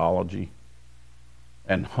everybody's theology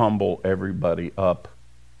and humble everybody up,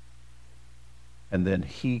 and then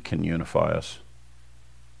He can unify us.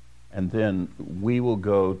 And then we will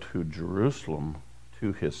go to Jerusalem,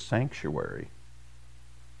 to His sanctuary,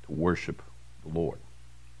 to worship the Lord.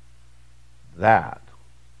 That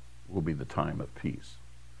will be the time of peace.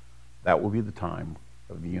 That will be the time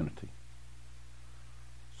of unity.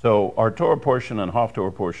 So our Torah portion and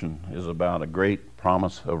Haftorah portion is about a great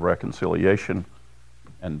promise of reconciliation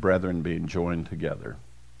and brethren being joined together.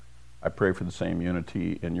 I pray for the same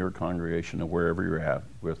unity in your congregation and wherever you're at,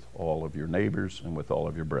 with all of your neighbors and with all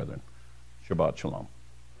of your brethren. Shabbat Shalom.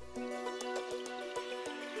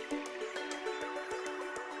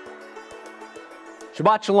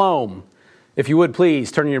 Shabbat Shalom. If you would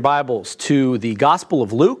please turn your Bibles to the Gospel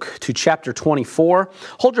of Luke, to chapter 24.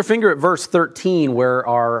 Hold your finger at verse 13, where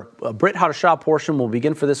our Brit Hadashah portion will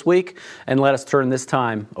begin for this week, and let us turn this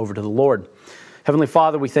time over to the Lord. Heavenly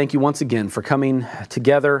Father, we thank you once again for coming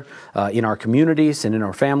together in our communities and in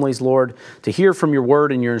our families, Lord, to hear from your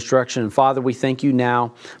word and your instruction. And Father, we thank you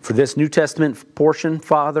now for this New Testament portion.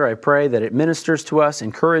 Father, I pray that it ministers to us,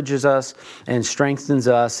 encourages us, and strengthens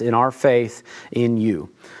us in our faith in you.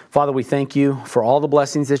 Father, we thank you for all the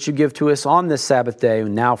blessings that you give to us on this Sabbath day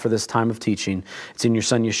and now for this time of teaching. It's in your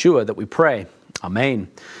Son Yeshua that we pray. Amen.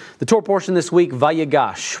 The Torah portion this week,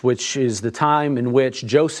 Vayigash, which is the time in which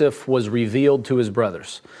Joseph was revealed to his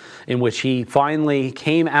brothers, in which he finally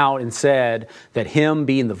came out and said that him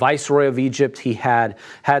being the viceroy of Egypt, he had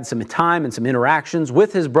some time and some interactions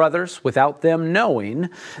with his brothers without them knowing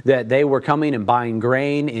that they were coming and buying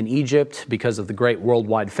grain in Egypt because of the great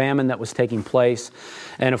worldwide famine that was taking place.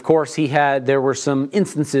 And of course, there were some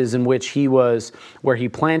instances in which where he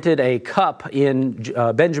planted a cup in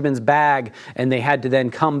Benjamin's bag, and they had to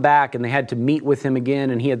then come back and they had to meet with him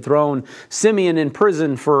again. And he had thrown Simeon in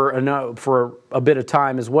prison for a bit of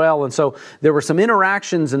time as well. And so there were some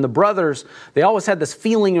interactions, and the brothers, they always had this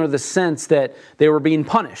feeling or the sense that they were being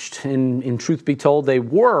punished. And in truth be told, they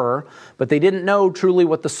were, but they didn't know truly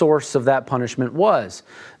what the source of that punishment was.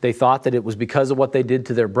 They thought that it was because of what they did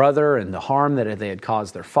to their brother and the harm that they had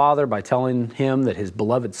caused their father by telling him that his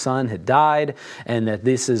beloved son had died, and that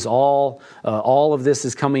this is all of this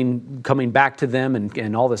is coming back to them,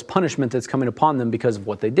 and all this punishment that's coming upon them because of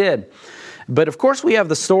what they did. But of course, we have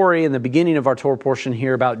the story in the beginning of our Torah portion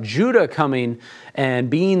here about Judah coming and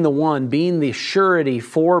being the surety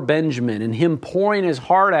for Benjamin, and him pouring his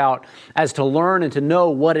heart out as to learn and to know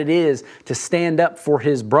what it is to stand up for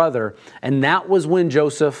his brother. And that was when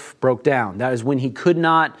Joseph broke down. That is when he could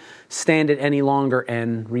not stand it any longer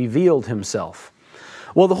and revealed himself.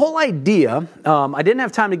 Well, the whole idea, I didn't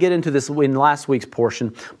have time to get into this in last week's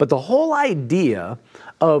portion, but the whole idea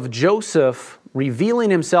of Joseph revealing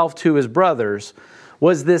himself to his brothers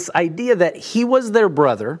was this idea that he was their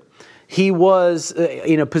brother. He was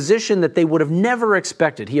in a position that they would have never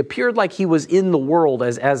expected. He appeared like he was in the world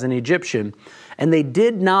as an Egyptian, and they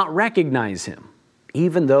did not recognize him,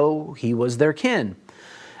 even though he was their kin.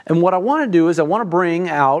 And what I want to do is I want to bring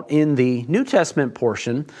out in the New Testament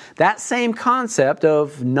portion that same concept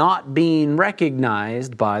of not being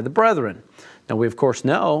recognized by the brethren. Now, we of course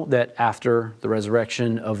know that after the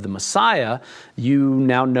resurrection of the Messiah, you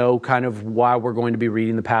now know kind of why we're going to be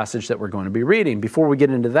reading the passage that we're going to be reading. Before we get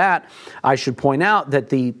into that, I should point out that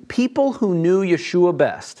the people who knew Yeshua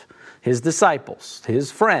best, his disciples,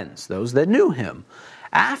 his friends, those that knew him,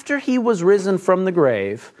 after he was risen from the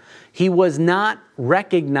grave, he was not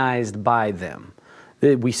recognized by them.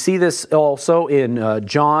 We see this also in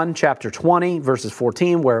John chapter 20, verses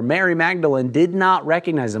 14, where Mary Magdalene did not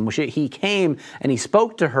recognize him. He came and he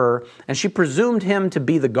spoke to her, and she presumed him to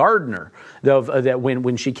be the gardener. That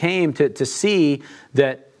when she came to see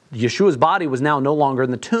that Yeshua's body was now no longer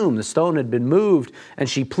in the tomb. The stone had been moved, and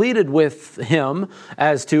she pleaded with him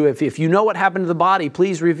as to, if you know what happened to the body,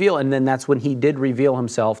 please reveal. And then that's when he did reveal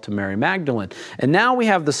himself to Mary Magdalene. And now we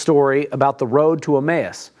have the story about the road to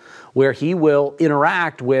Emmaus, where he will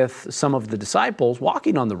interact with some of the disciples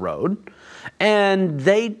walking on the road, and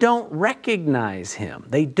they don't recognize him.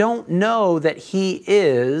 They don't know that he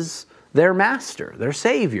is their master, their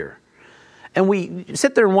savior. And we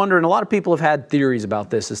sit there and wonder, and a lot of people have had theories about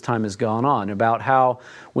this as time has gone on, about how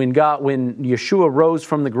when Yeshua rose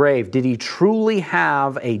from the grave, did he truly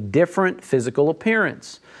have a different physical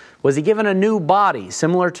appearance? Was he given a new body,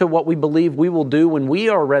 similar to what we believe we will do when we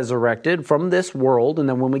are resurrected from this world, and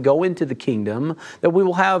then when we go into the kingdom, that we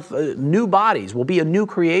will have new bodies, will be a new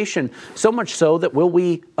creation, so much so that will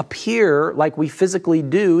we appear like we physically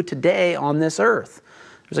do today on this earth?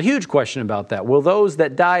 There's a huge question about that. Will those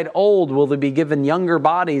that died old, will they be given younger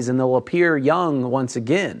bodies and they'll appear young once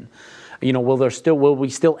again? Will we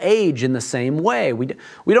still age in the same way? We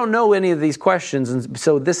don't know any of these questions, and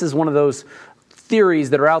so this is one of those theories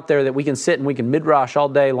that are out there that we can sit and we can midrash all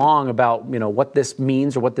day long about, what this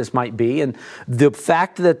means or what this might be. And the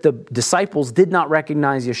fact that the disciples did not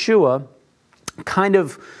recognize Yeshua kind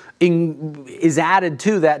of is added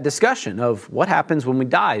to that discussion of what happens when we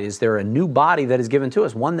die. Is there a new body that is given to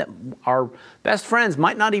us, one that our best friends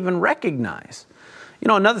might not even recognize?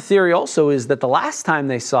 Another theory also is that the last time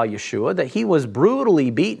they saw Yeshua, that he was brutally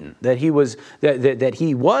beaten, that he was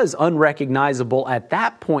unrecognizable at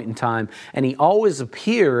that point in time, and he always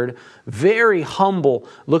appeared very humble,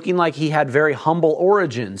 looking like he had very humble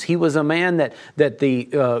origins. He was a man that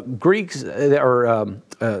the Greeks the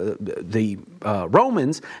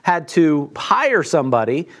Romans had to hire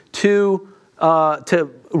somebody to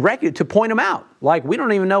point him out. Like, we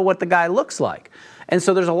don't even know what the guy looks like. And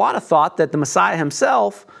so there's a lot of thought that the Messiah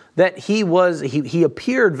himself, that he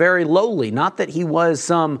appeared very lowly, not that he was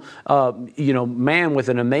some man with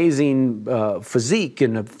an amazing physique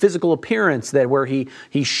and a physical appearance where he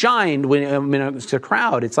shined when amongst a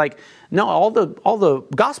crowd. It's like, no, all the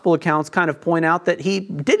gospel accounts kind of point out that he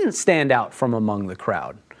didn't stand out from among the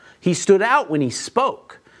crowd. He stood out when he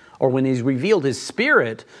spoke, or when he's revealed his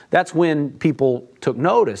spirit. That's when people took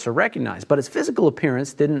notice or recognized, but his physical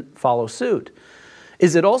appearance didn't follow suit.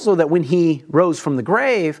 Is it also that when he rose from the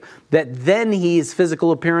grave, that then his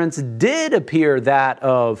physical appearance did appear that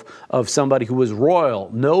of somebody who was royal,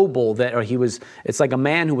 noble, it's like a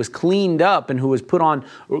man who was cleaned up and who was put on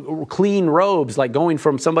clean robes, like going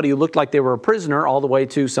from somebody who looked like they were a prisoner all the way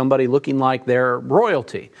to somebody looking like they're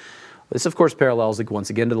royalty. This, of course, parallels once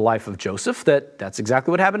again to the life of Joseph, that's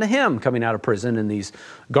exactly what happened to him coming out of prison in these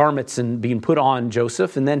garments and being put on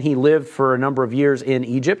Joseph. And then he lived for a number of years in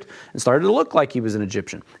Egypt and started to look like he was an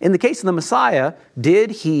Egyptian. In the case of the Messiah,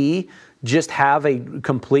 did he just have a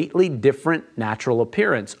completely different natural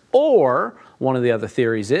appearance? Or, one of the other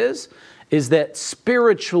theories is that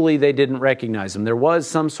spiritually they didn't recognize him. There was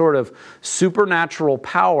some sort of supernatural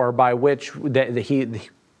power by which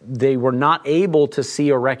they were not able to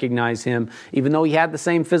see or recognize him. Even though he had the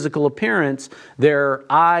same physical appearance, their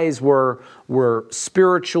eyes were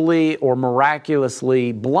spiritually or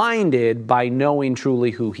miraculously blinded by knowing truly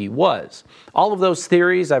who he was. All of those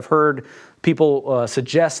theories I've heard people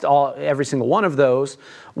suggest every single one of those.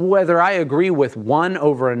 Whether I agree with one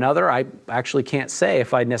over another, I actually can't say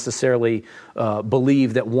if I necessarily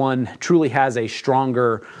believe that one truly has a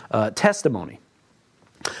stronger testimony.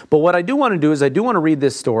 But what I do want to do is I do want to read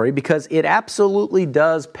this story because it absolutely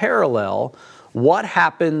does parallel what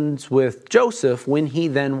happens with Joseph when he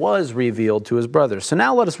then was revealed to his brothers. So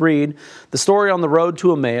now let us read the story on the road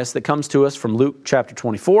to Emmaus that comes to us from Luke chapter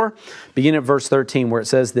 24, beginning at verse 13, where it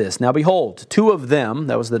says this: Now behold, two of them,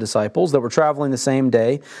 that was the disciples, that were traveling the same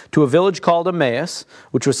day to a village called Emmaus,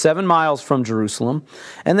 which was 7 miles from Jerusalem,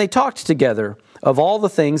 and they talked together of all the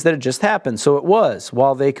things that had just happened. So it was,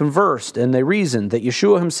 while they conversed and they reasoned, that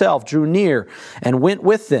Yeshua himself drew near and went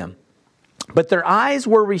with them. But their eyes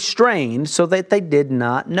were restrained so that they did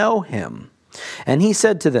not know him. And he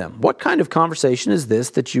said to them, What kind of conversation is this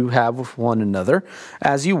that you have with one another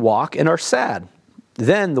as you walk and are sad?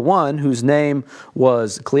 Then the one whose name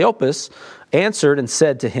was Cleopas answered and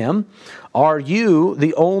said to him, Are you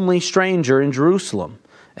the only stranger in Jerusalem?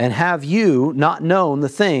 And have you not known the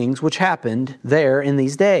things which happened there in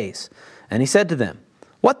these days? And he said to them,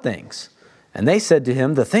 What things? And they said to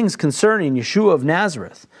him, The things concerning Yeshua of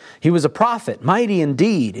Nazareth. He was a prophet, mighty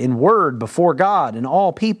indeed, in word before God and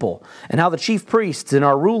all people, and how the chief priests and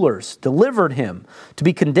our rulers delivered him to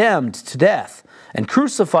be condemned to death and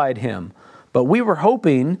crucified him. But we were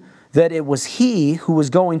hoping that it was he who was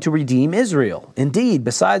going to redeem Israel. Indeed,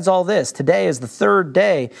 besides all this, today is the 3rd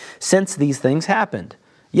day since these things happened.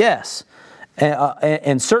 Yes,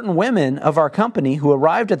 and certain women of our company who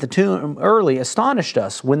arrived at the tomb early astonished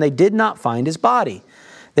us when they did not find his body.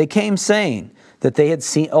 They came saying that they had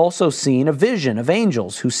also seen a vision of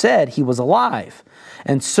angels who said he was alive.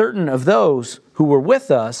 And certain of those who were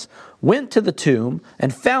with us went to the tomb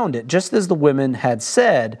and found it just as the women had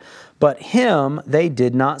said, but him they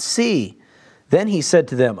did not see. Then he said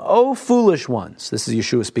to them, O foolish ones, this is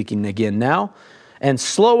Yeshua speaking again now, and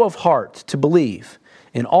slow of heart to believe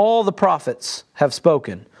in all the prophets have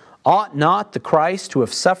spoken. Ought not the Christ to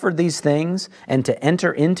have suffered these things and to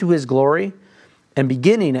enter into his glory? And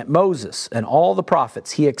beginning at Moses and all the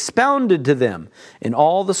prophets, he expounded to them in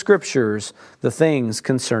all the scriptures the things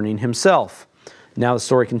concerning himself. Now the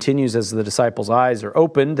story continues as the disciples' eyes are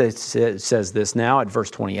opened. It says this now at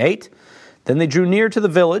verse 28. Then they drew near to the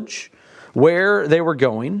village where they were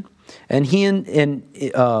going, and he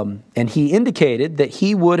indicated that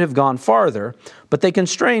he would have gone farther, but they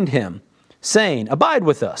constrained him, saying, Abide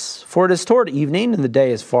with us, for it is toward evening, and the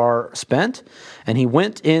day is far spent. And he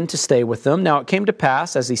went in to stay with them. Now it came to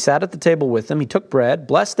pass, as he sat at the table with them, he took bread,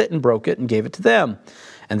 blessed it, and broke it, and gave it to them.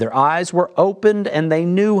 And their eyes were opened, and they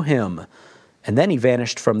knew him. And then he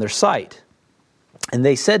vanished from their sight. And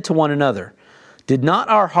they said to one another, Did not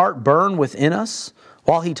our heart burn within us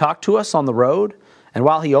while he talked to us on the road, and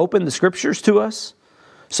while he opened the scriptures to us?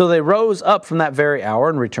 So they rose up from that very hour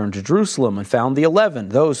and returned to Jerusalem and found the 11,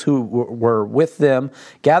 those who were with them,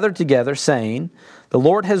 gathered together, saying, The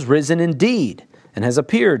Lord has risen indeed and has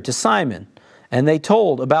appeared to Simon. And they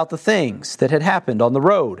told about the things that had happened on the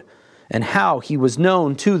road and how he was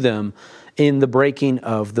known to them in the breaking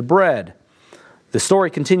of the bread. The story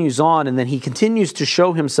continues on, and then he continues to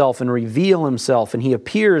show himself and reveal himself, and he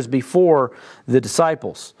appears before the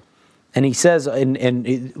disciples. And he says,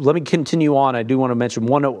 and let me continue on. I do want to mention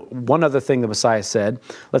one other thing the Messiah said.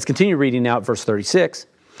 Let's continue reading now at verse 36.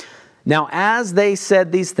 Now, as they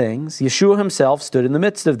said these things, Yeshua himself stood in the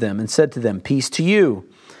midst of them and said to them, Peace to you.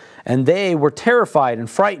 And they were terrified and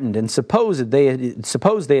frightened and supposed they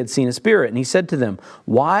had seen a spirit. And he said to them,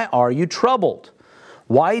 Why are you troubled?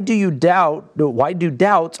 Why do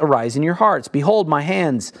doubts arise in your hearts? Behold my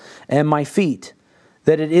hands and my feet,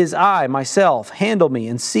 that it is I myself. Handle me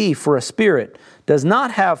and see, for a spirit does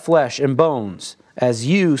not have flesh and bones, as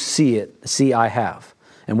you see I have.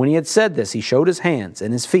 And when he had said this, he showed his hands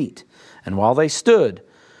and his feet. And while they stood,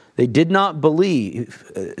 they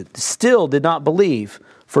still did not believe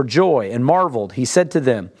for joy, and marveled. He said to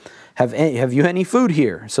them, Have you any food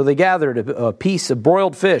here? So they gathered a piece of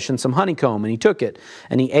broiled fish and some honeycomb, and he took it,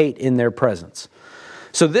 and he ate in their presence.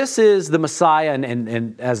 So this is the Messiah,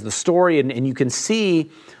 and as the story, and you can see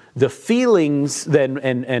the feelings then,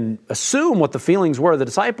 and assume what the feelings were of the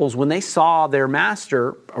disciples when they saw their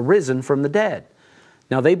master arisen from the dead.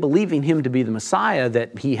 Now, they believing him to be the Messiah,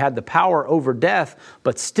 that he had the power over death,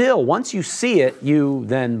 but still, once you see it, you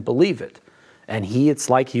then believe it. And it's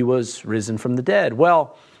like he was risen from the dead.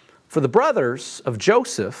 Well, for the brothers of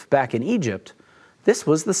Joseph back in Egypt, this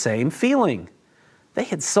was the same feeling. They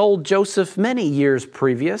had sold Joseph many years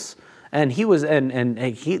previous, and he was, and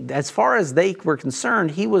he, as far as they were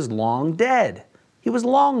concerned, he was long dead. He was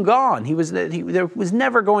long gone. There was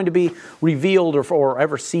never going to be revealed or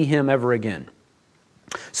ever see him ever again.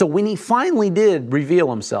 So when he finally did reveal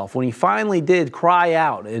himself, when he finally did cry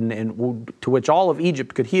out, and to which all of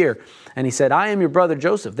Egypt could hear, and he said, "I am your brother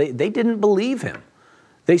Joseph," they didn't believe him.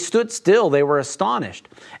 They stood still. They were astonished.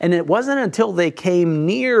 And it wasn't until they came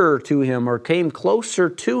nearer to him or came closer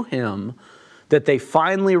to him that they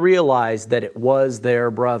finally realized that it was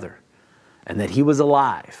their brother and that he was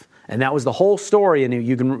alive. And that was the whole story. And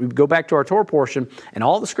you can go back to our Torah portion, and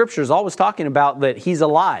all the scriptures always talking about that he's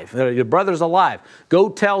alive, that your brother's alive. Go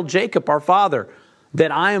tell Jacob, our father,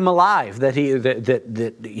 that I am alive, that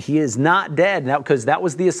he is not dead. Because that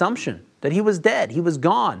was the assumption, that he was dead, he was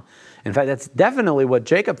gone. In fact, that's definitely what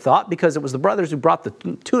Jacob thought, because it was the brothers who brought the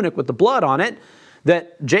tunic with the blood on it,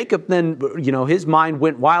 that Jacob then, his mind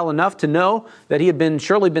went wild enough to know that he had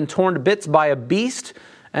surely been torn to bits by a beast,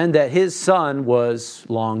 and that his son was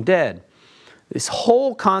long dead. This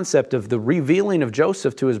whole concept of the revealing of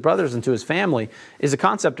Joseph to his brothers and to his family is a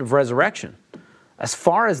concept of resurrection. As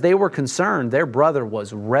far as they were concerned, their brother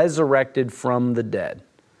was resurrected from the dead.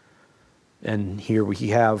 And here we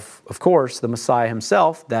have, of course, the Messiah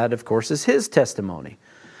himself. That, of course, is his testimony.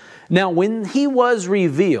 Now, when he was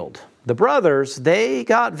revealed, the brothers, they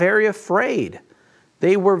got very afraid.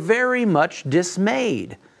 They were very much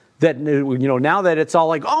dismayed. That, now that it's all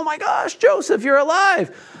like, "Oh my gosh, Joseph, you're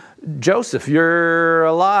alive. Joseph, you're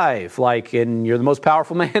alive. And you're the most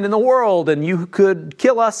powerful man in the world, and you could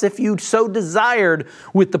kill us if you so desired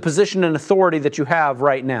with the position and authority that you have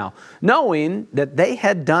right now." Knowing that they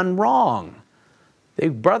had done wrong. The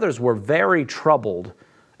brothers were very troubled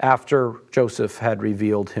after Joseph had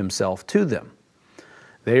revealed himself to them.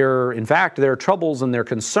 In fact, their troubles and their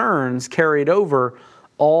concerns carried over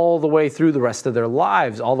all the way through the rest of their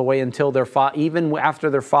lives, all the way until even after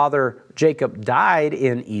their father Jacob died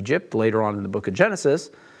in Egypt, later on in the book of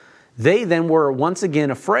Genesis. They then were once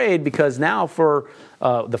again afraid, because now for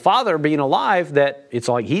the father being alive, that it's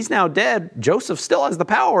like he's now dead. Joseph still has the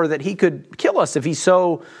power that he could kill us if he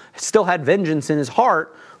so still had vengeance in his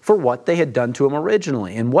heart for what they had done to him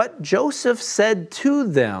originally. And what Joseph said to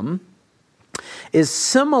them is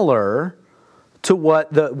similar to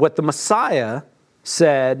what the Messiah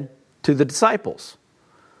said to the disciples.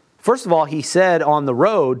 First of all, he said on the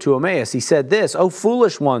road to Emmaus, he said this, "O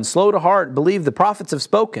foolish ones, slow to heart, believe the prophets have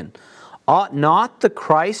spoken. Ought not the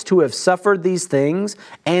Christ to have suffered these things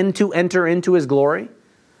and to enter into his glory?"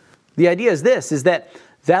 The idea is this, is that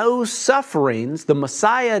those sufferings, the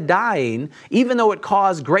Messiah dying, even though it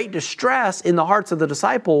caused great distress in the hearts of the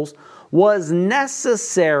disciples, was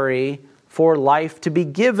necessary for life to be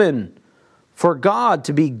given, for God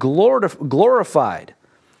to be glorified.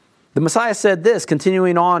 The Messiah said this,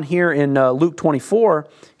 continuing on here in Luke 24,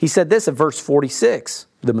 he said this at verse 46,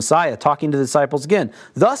 the Messiah talking to the disciples again,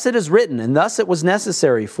 "Thus it is written, and thus it was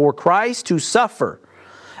necessary for Christ to suffer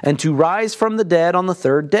and to rise from the dead on the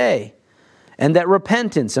third day, and that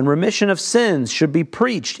repentance and remission of sins should be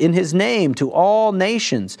preached in his name to all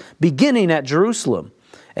nations, beginning at Jerusalem.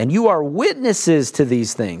 And you are witnesses to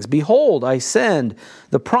these things. Behold, I send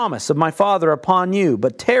the promise of my Father upon you,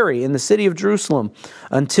 but tarry in the city of Jerusalem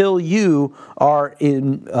until you are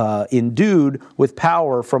endued with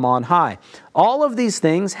power from on high." All of these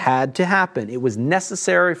things had to happen. It was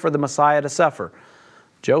necessary for the Messiah to suffer.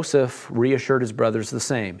 Joseph reassured his brothers the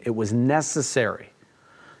same. It was necessary.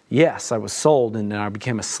 Yes, I was sold and I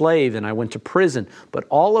became a slave and I went to prison, but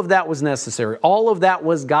all of that was necessary. All of that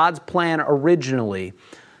was God's plan originally,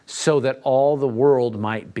 so that all the world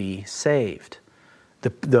might be saved.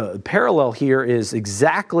 The parallel here is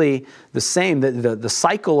exactly the same, the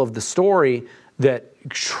cycle of the story, that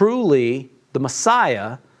truly the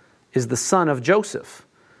Messiah is the son of Joseph.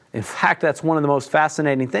 In fact, that's one of the most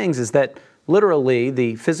fascinating things, is that literally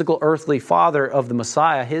the physical earthly father of the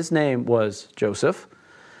Messiah, his name was Joseph,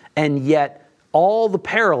 and yet all the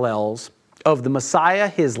parallels of the Messiah,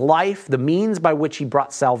 his life, the means by which he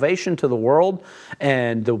brought salvation to the world,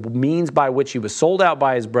 and the means by which he was sold out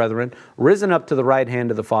by his brethren, risen up to the right hand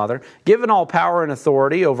of the Father, given all power and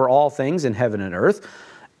authority over all things in heaven and earth.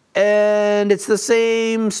 And it's the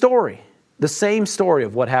same story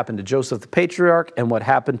of what happened to Joseph the patriarch and what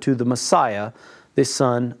happened to the Messiah, the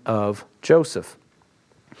son of Joseph.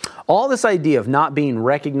 All this idea of not being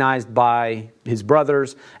recognized by his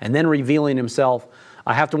brothers and then revealing himself,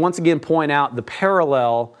 I have to once again point out the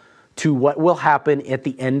parallel to what will happen at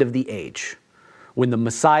the end of the age, when the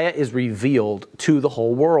Messiah is revealed to the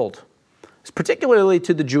whole world, particularly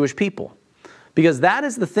to the Jewish people. Because that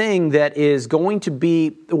is the thing that is going to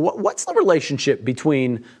be, what's the relationship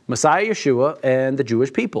between Messiah Yeshua and the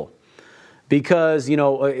Jewish people? because,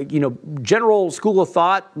 general school of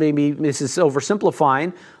thought, maybe this is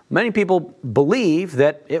oversimplifying, many people believe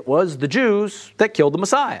that it was the Jews that killed the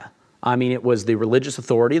Messiah. I mean, it was the religious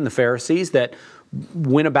authority and the Pharisees that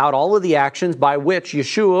went about all of the actions by which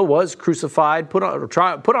Yeshua was crucified, put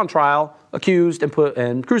on trial, accused,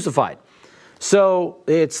 and crucified. So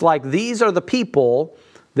it's like these are the people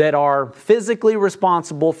that are physically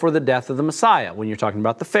responsible for the death of the Messiah when you're talking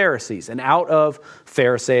about the Pharisees. And out of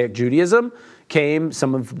Pharisaic Judaism came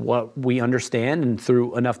some of what we understand, and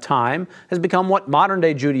through enough time has become what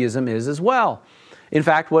modern-day Judaism is as well. In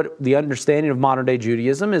fact, what the understanding of modern-day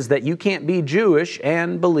Judaism is that you can't be Jewish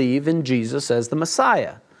and believe in Jesus as the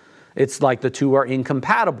Messiah. It's like the two are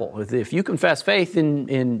incompatible. If you confess faith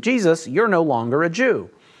in Jesus, you're no longer a Jew.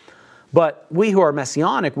 But we who are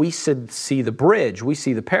Messianic, we see the bridge, we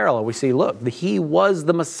see the parallel, we see, look, he was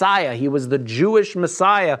the Messiah. He was the Jewish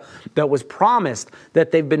Messiah that was promised,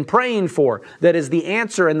 that they've been praying for, that is the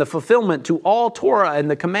answer and the fulfillment to all Torah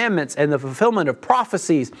and the commandments and the fulfillment of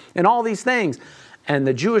prophecies and all these things. And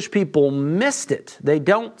the Jewish people missed it. They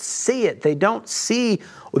don't see it. They don't see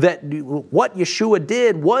that what Yeshua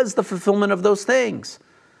did was the fulfillment of those things.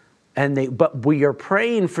 But we are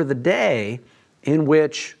praying for the day in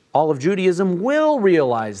which all of Judaism will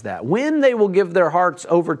realize that, when they will give their hearts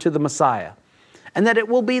over to the Messiah, and that it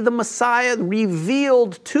will be the Messiah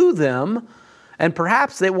revealed to them, and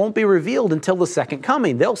perhaps they won't be revealed until the second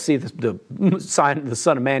coming. They'll see the sign of the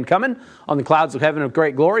Son of Man coming on the clouds of heaven of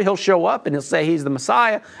great glory. He'll show up and he'll say he's the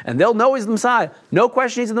Messiah, and they'll know he's the Messiah. No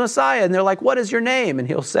question he's the Messiah. And they're like, what is your name? And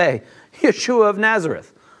he'll say, Yeshua of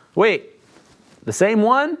Nazareth. Wait, the same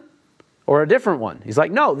one? Or a different one? He's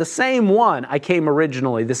like, no, the same one. I came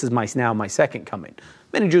originally. This is now my second coming.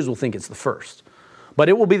 Many Jews will think it's the first. But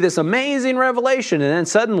it will be this amazing revelation, and then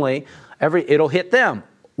suddenly it'll hit them.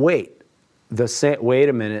 Wait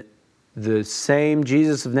a minute. The same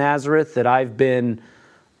Jesus of Nazareth that I've been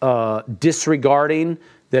disregarding,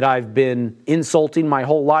 that I've been insulting my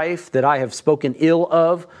whole life, that I have spoken ill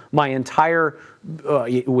of my entire,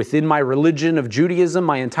 within my religion of Judaism,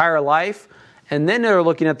 my entire life. And then they're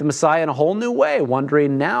looking at the Messiah in a whole new way,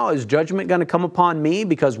 wondering, now is judgment going to come upon me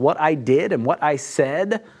because what I did and what I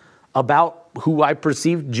said about who I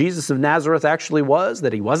perceived Jesus of Nazareth actually was,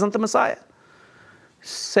 that he wasn't the Messiah?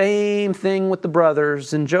 Same thing with the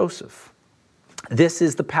brothers and Joseph. This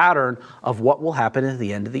is the pattern of what will happen at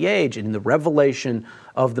the end of the age in the revelation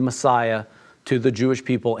of the Messiah to the Jewish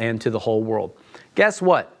people and to the whole world. Guess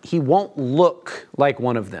what? He won't look like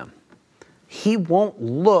one of them. He won't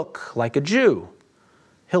look like a Jew.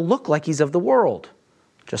 He'll look like he's of the world,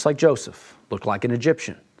 just like Joseph looked like an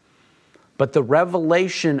Egyptian. But the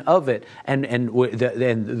revelation of it, and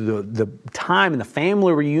the time and the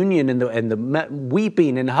family reunion and the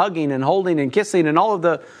weeping and hugging and holding and kissing and all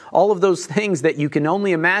of those things that you can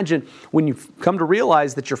only imagine when you come to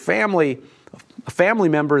realize that a family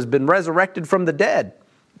member has been resurrected from the dead.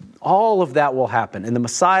 All of that will happen, and the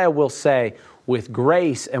Messiah will say, with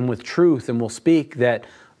grace and with truth, and will speak that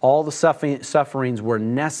all the sufferings were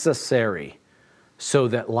necessary so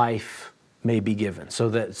that life may be given, so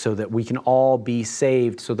that we can all be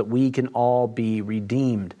saved, so that we can all be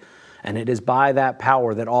redeemed. And it is by that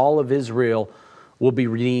power that all of Israel will be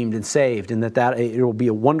redeemed and saved, and that it will be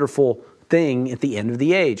a wonderful thing at the end of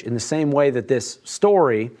the age. In the same way that this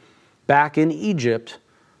story back in Egypt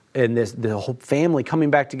and the whole family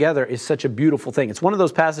coming back together is such a beautiful thing. It's one of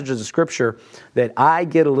those passages of Scripture that I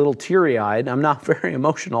get a little teary-eyed. I'm not very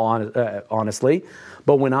emotional, honestly.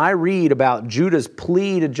 But when I read about Judah's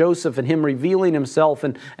plea to Joseph and him revealing himself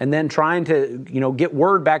and then trying to get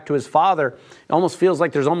word back to his father, it almost feels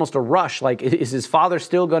like there's almost a rush. Like, is his father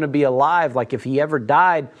still going to be alive? Like, if he ever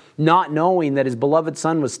died not knowing that his beloved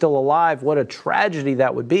son was still alive, what a tragedy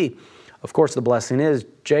that would be. Of course, the blessing is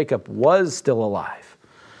Jacob was still alive.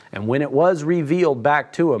 And when it was revealed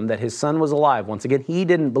back to him that his son was alive, once again, he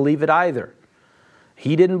didn't believe it either.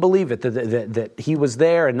 He didn't believe it, that he was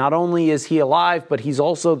there, and not only is he alive, but he's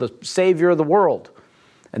also the Savior of the world.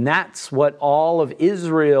 And that's what all of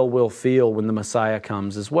Israel will feel when the Messiah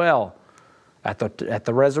comes as well. At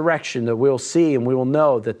the resurrection, that we'll see and we will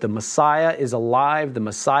know that the Messiah is alive, the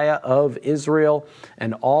Messiah of Israel,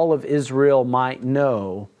 and all of Israel might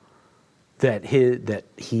know that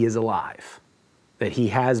he is alive, that he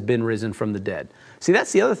has been risen from the dead. See,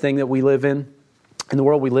 that's the other thing that we live in the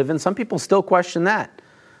world we live in. Some people still question that.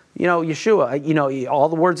 Yeshua, all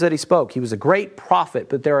the words that he spoke, he was a great prophet,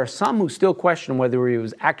 but there are some who still question whether he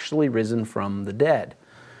was actually risen from the dead.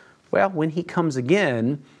 Well, when he comes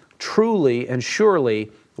again, truly and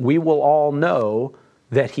surely, we will all know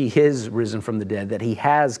that he is risen from the dead, that he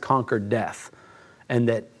has conquered death. and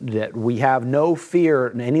that we have no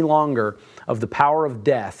fear any longer of the power of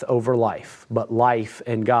death over life, but life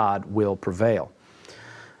and God will prevail.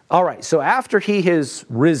 All right, so after he has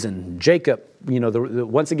risen, Jacob,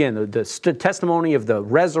 once again, the testimony of the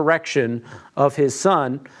resurrection of his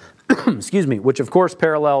son, excuse me, which of course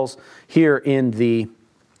parallels here in the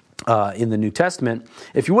New Testament.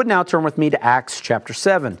 If you would now turn with me to Acts chapter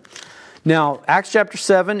 7. Now, Acts chapter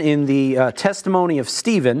 7, in the testimony of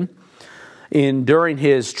Stephen, during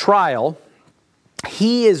his trial,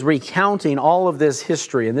 he is recounting all of this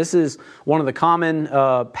history, and this is one of the common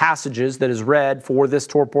passages that is read for this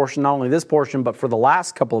Torah portion, not only this portion, but for the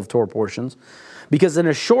last couple of Torah portions, because in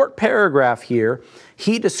a short paragraph here,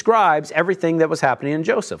 he describes everything that was happening in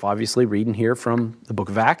Joseph, obviously reading here from the book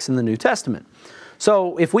of Acts in the New Testament.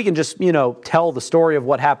 So if we can just, tell the story of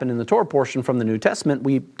what happened in the Torah portion from the New Testament,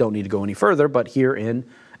 we don't need to go any further, but here in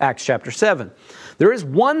Acts chapter 7. There is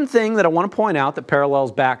one thing that I want to point out that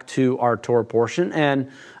parallels back to our Torah portion, and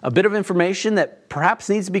a bit of information that perhaps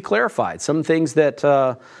needs to be clarified. Some things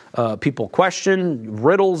that people question,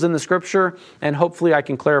 riddles in the Scripture, and hopefully I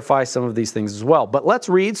can clarify some of these things as well. But let's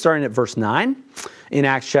read starting at verse 9 in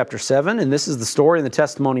Acts chapter 7, and this is the story and the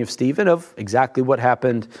testimony of Stephen of exactly what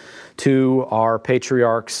happened to our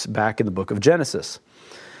patriarchs back in the book of Genesis.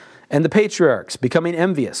 And the patriarchs, becoming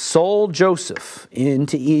envious, sold Joseph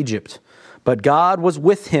into Egypt. But God was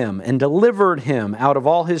with him and delivered him out of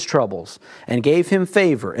all his troubles, and gave him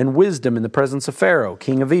favor and wisdom in the presence of Pharaoh,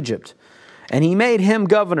 king of Egypt. And he made him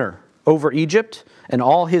governor over Egypt and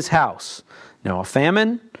all his house. Now a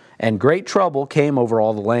famine and great trouble came over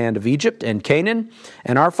all the land of Egypt and Canaan,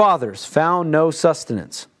 and our fathers found no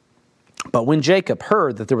sustenance. But when Jacob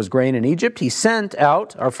heard that there was grain in Egypt, he sent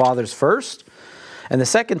out our fathers first. And the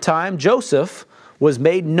second time, Joseph was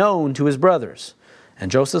made known to his brothers. And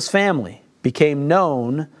Joseph's family became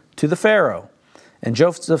known to the Pharaoh. And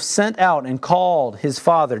Joseph sent out and called his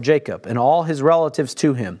father Jacob and all his relatives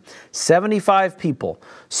to him, 75 people.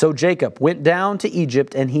 So Jacob went down to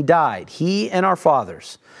Egypt, and he died, he and our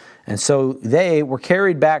fathers. And so they were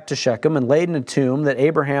carried back to Shechem and laid in a tomb that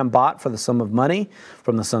Abraham bought for the sum of money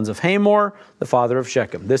from the sons of Hamor, the father of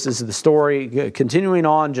Shechem. This is the story, continuing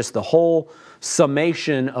on, just the whole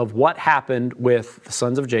summation of what happened with the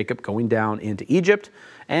sons of Jacob going down into Egypt,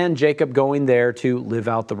 and Jacob going there to live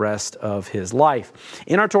out the rest of his life.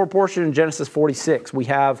 In our Torah portion in Genesis 46, we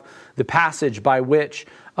have the passage by which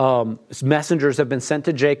messengers have been sent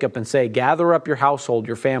to Jacob and say, gather up your household,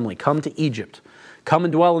 your family, come to Egypt. Come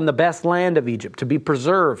and dwell in the best land of Egypt to be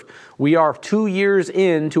preserved. We are 2 years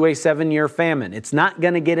into a 7-year famine. It's not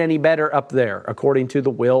going to get any better up there according to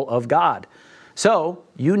the will of God. So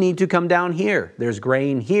you need to come down here. There's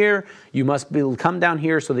grain here. You must come down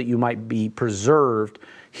here so that you might be preserved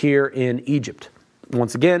here in Egypt.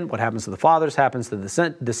 Once again, what happens to the fathers happens to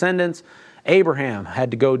the descendants. Abraham had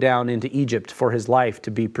to go down into Egypt for his life to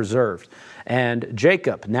be preserved. And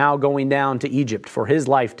Jacob now going down to Egypt for his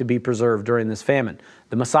life to be preserved during this famine.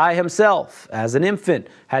 The Messiah himself, as an infant,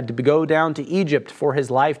 had to go down to Egypt for his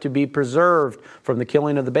life to be preserved from the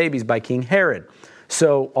killing of the babies by King Herod.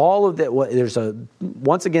 So all of that, there's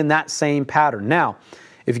once again that same pattern. Now,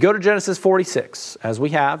 if you go to Genesis 46, as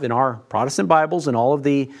we have in our Protestant Bibles and all of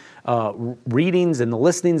the readings and the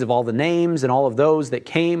listings of all the names and all of those that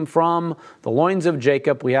came from the loins of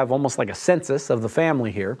Jacob, we have almost like a census of the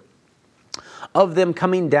family here, of them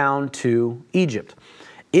coming down to Egypt.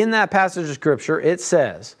 In that passage of Scripture, it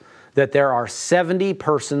says that there are 70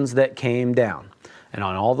 persons that came down. And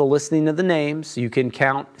on all the listing of the names, you can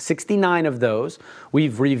count 69 of those.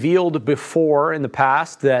 We've revealed before in the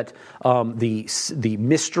past that the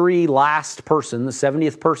mystery last person, the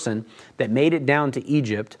 70th person that made it down to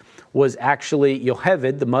Egypt, was actually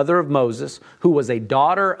Yocheved, the mother of Moses, who was a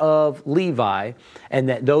daughter of Levi, and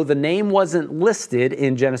that though the name wasn't listed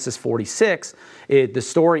in Genesis 46, the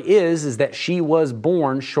story is that she was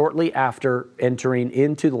born shortly after entering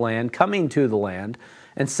into the land, coming to the land,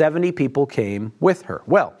 and 70 people came with her.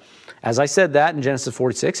 Well, as I said that in Genesis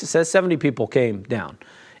 46, it says 70 people came down.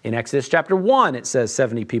 In Exodus chapter 1, it says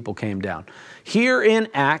 70 people came down. Here in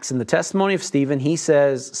Acts, in the testimony of Stephen, he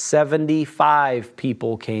says 75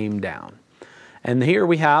 people came down. And here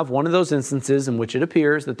we have one of those instances in which it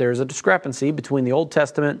appears that there's a discrepancy between the Old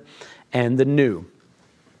Testament and the New.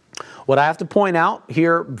 What I have to point out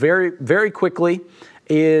here very, very quickly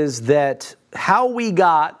is that how we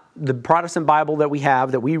got the Protestant Bible that we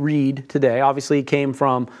have, that we read today, obviously it came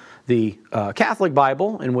from the Catholic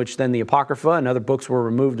Bible, in which then the Apocrypha and other books were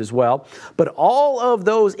removed as well. But all of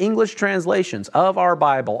those English translations of our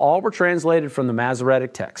Bible, all were translated from the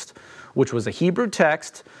Masoretic text, which was a Hebrew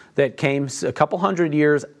text that came a couple hundred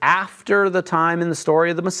years after the time in the story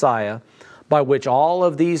of the Messiah, by which all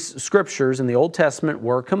of these scriptures in the Old Testament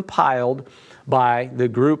were compiled by the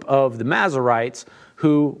group of the Masoretes,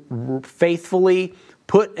 who faithfully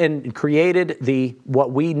put and created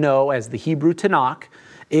what we know as the Hebrew Tanakh,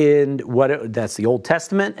 that's the Old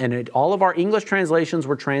Testament, and all of our English translations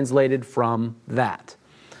were translated from that.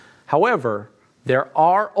 However, there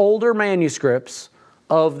are older manuscripts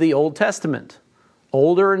of the Old Testament,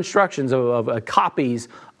 older instructions of copies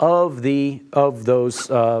of those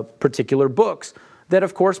particular books that,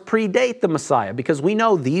 of course, predate the Messiah, because we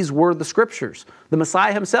know these were the scriptures. The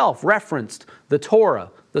Messiah himself referenced the Torah,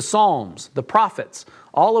 the Psalms, the prophets.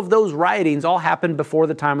 All of those writings all happened before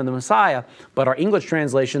the time of the Messiah, but our English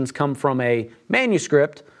translations come from a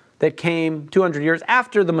manuscript that came 200 years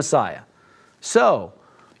after the Messiah. So,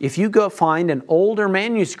 if you go find an older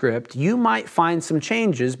manuscript, you might find some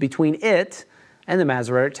changes between it and the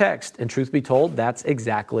Masoretic text. And truth be told, that's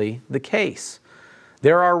exactly the case.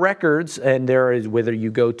 There are records, and there is, whether you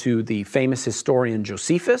go to the famous historian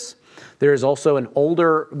Josephus, there is also an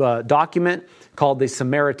older document called the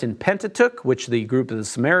Samaritan Pentateuch, which the group of the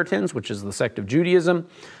Samaritans, which is the sect of Judaism,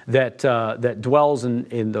 that dwells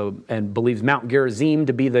and believes Mount Gerizim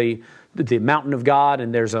to be the mountain of God,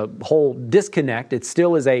 and there's a whole disconnect. It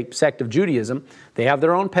still is a sect of Judaism. They have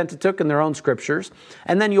their own Pentateuch and their own scriptures.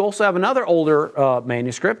 And then you also have another older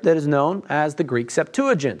manuscript that is known as the Greek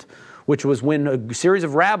Septuagint, which was when a series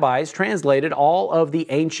of rabbis translated all of the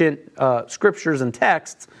ancient scriptures and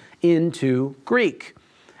texts into Greek.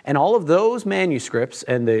 And all of those manuscripts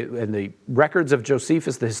and the records of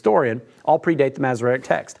Josephus the historian all predate the Masoretic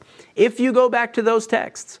text. If you go back to those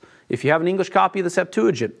texts, if you have an English copy of the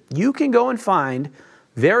Septuagint, you can go and find,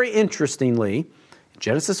 very interestingly,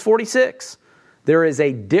 Genesis 46, there is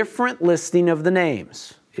a different listing of the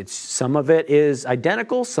names. Some of it is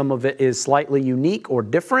identical, some of it is slightly unique or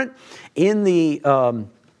different. In the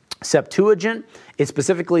Septuagint, it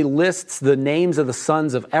specifically lists the names of the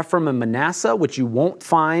sons of Ephraim and Manasseh, which you won't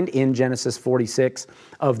find in Genesis 46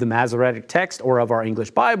 of the Masoretic text or of our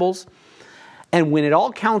English Bibles. And when it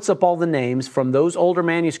all counts up all the names from those older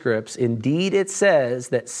manuscripts, indeed it says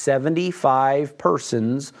that 75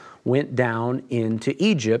 persons went down into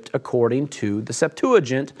Egypt according to the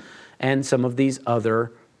Septuagint and some of these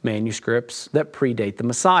other manuscripts that predate the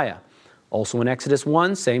Messiah. Also in Exodus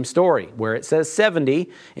 1, same story, where it says 70.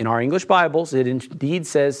 In our English Bibles, it indeed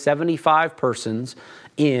says 75 persons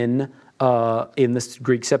in the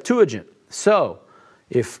Greek Septuagint. So,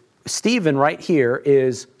 if Stephen right here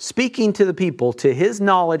is speaking to the people, to his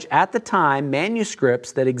knowledge at the time,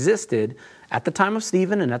 manuscripts that existed at the time of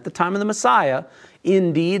Stephen and at the time of the Messiah,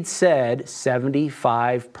 indeed said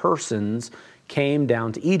 75 persons came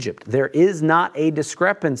down to Egypt. There is not a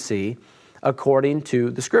discrepancy according to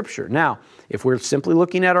the Scripture. Now, if we're simply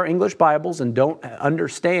looking at our English Bibles and don't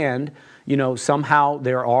understand, somehow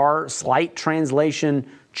there are slight translation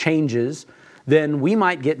changes, then we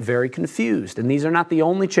might get very confused. And these are not the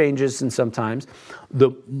only changes, and sometimes.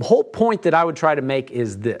 The whole point that I would try to make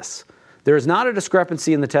is this. There is not a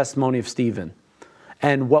discrepancy in the testimony of Stephen.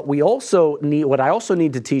 And what I also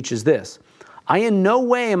need to teach is this. In no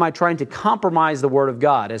way am I trying to compromise the Word of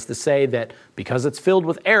God as to say that because it's filled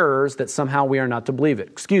with errors that somehow we are not to believe it.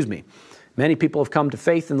 Excuse me. Many people have come to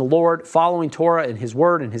faith in the Lord, following Torah and His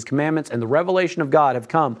Word and His commandments, and the revelation of God have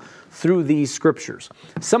come through these Scriptures.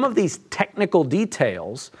 Some of these technical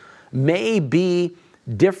details may be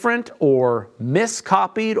different or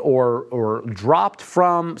miscopied or dropped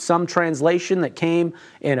from some translation that came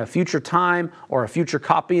in a future time or a future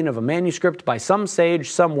copying of a manuscript by some sage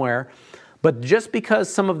somewhere. But just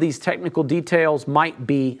because some of these technical details might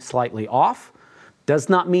be slightly off, does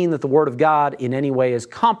not mean that the Word of God in any way is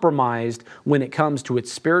compromised when it comes to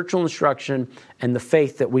its spiritual instruction and the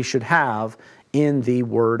faith that we should have in the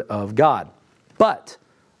Word of God. But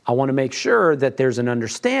I want to make sure that there's an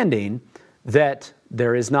understanding that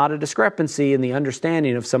there is not a discrepancy in the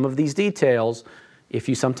understanding of some of these details. If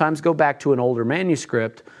you sometimes go back to an older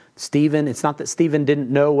manuscript, it's not that Stephen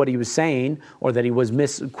didn't know what he was saying or that he was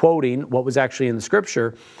misquoting what was actually in the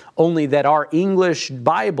Scripture, only that our English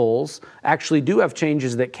Bibles actually do have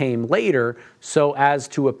changes that came later so as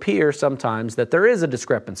to appear sometimes that there is a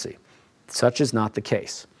discrepancy. Such is not the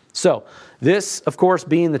case. So this, of course,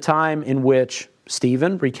 being the time in which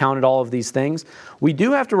Stephen recounted all of these things, we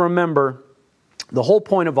do have to remember the whole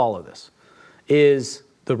point of all of this is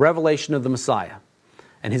the revelation of the Messiah.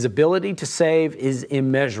 And his ability to save is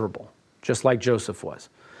immeasurable, just like Joseph was.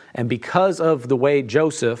 And because of the way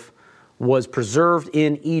Joseph was preserved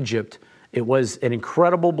in Egypt It was an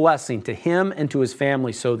incredible blessing to him and to his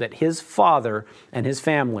family so that his father and his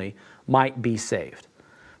family might be saved.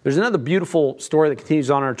 There's another beautiful story that continues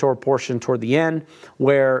on in our Torah portion toward the end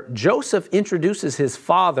where Joseph introduces his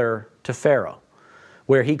father to Pharaoh,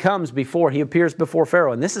 where he appears before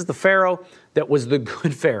Pharaoh. And this is the Pharaoh that was the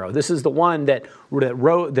good Pharaoh. This is the one that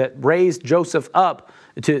raised Joseph up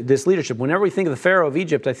to this leadership. Whenever we think of the Pharaoh of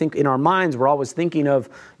Egypt, I think in our minds we're always thinking of,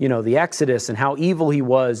 the Exodus and how evil he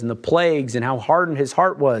was and the plagues and how hardened his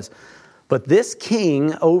heart was. But this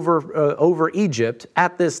king over Egypt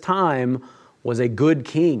at this time was a good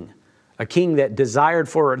king, a king that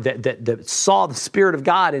that saw the Spirit of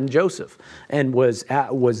God in Joseph and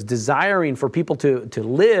was desiring for people to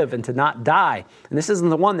live and to not die. And this isn't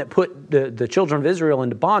the one that put the children of Israel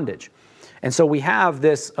into bondage. And so we have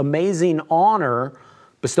this amazing honor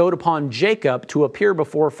bestowed upon Jacob to appear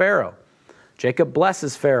before Pharaoh. Jacob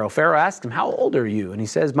blesses Pharaoh. Pharaoh asks him, "How old are you?" And he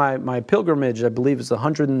says, my pilgrimage, I believe, is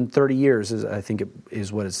 130 years, I think it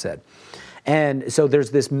is what it said. And so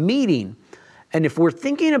there's this meeting. And if we're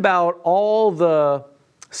thinking about all the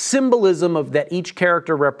symbolism that each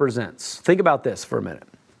character represents, think about this for a minute.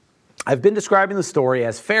 I've been describing the story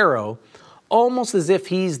as Pharaoh almost as if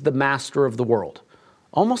he's the master of the world,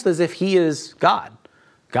 almost as if he is God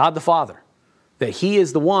the Father, that he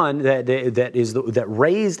is the one that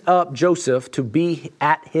raised up Joseph to be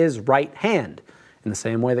at his right hand, in the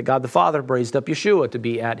same way that God the Father raised up Yeshua to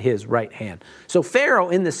be at his right hand. So Pharaoh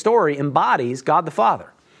in this story embodies God the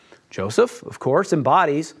Father. Joseph, of course,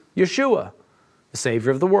 embodies Yeshua, the Savior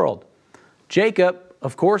of the world. Jacob,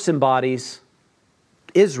 of course, embodies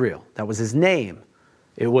Israel. That was his name.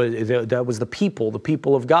 That was the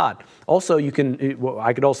people of God. Also,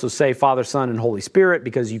 I could also say Father, Son, and Holy Spirit,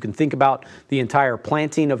 because you can think about the entire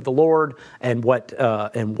planting of the Lord and what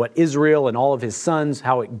Israel and all of his sons,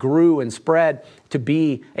 how it grew and spread to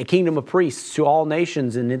be a kingdom of priests to all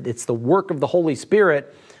nations. And it's the work of the Holy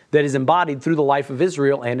Spirit that is embodied through the life of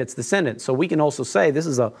Israel and its descendants. So we can also say this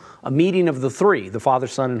is a meeting of the three, the Father,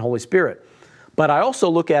 Son, and Holy Spirit. But I also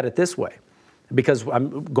look at it this way, because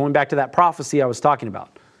I'm going back to that prophecy I was talking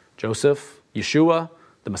about. Joseph, Yeshua,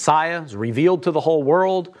 the Messiah, is revealed to the whole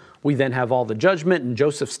world. We then have all the judgment, and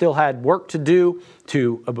Joseph still had work to do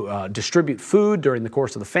to distribute food during the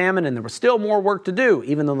course of the famine, and there was still more work to do,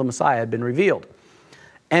 even though the Messiah had been revealed.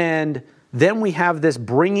 And then we have this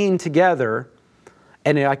bringing together.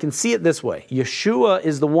 And I can see it this way. Yeshua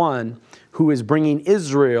is the one who is bringing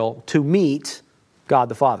Israel to meet God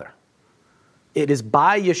the Father. It is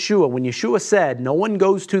by Yeshua. When Yeshua said, "No one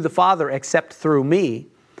goes to the Father except through me,"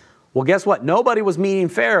 well, guess what? Nobody was meeting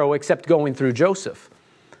Pharaoh except going through Joseph.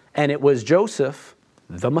 And it was Joseph,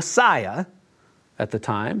 the Messiah at the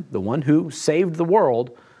time, the one who saved the world,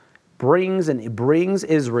 brings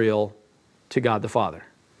Israel to God the Father.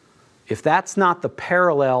 If that's not the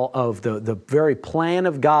parallel of the very plan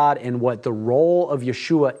of God and what the role of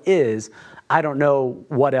Yeshua is, I don't know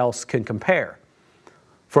what else can compare.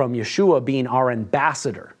 From Yeshua being our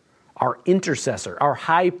ambassador, our intercessor, our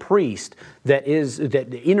high priest, that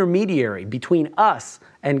the intermediary between us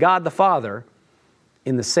and God the Father,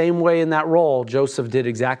 in the same way in that role, Joseph did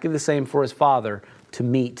exactly the same for his father to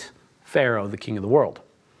meet Pharaoh, the king of the world.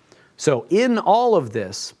 So in all of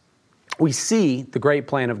this, we see the great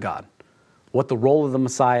plan of God. What the role of the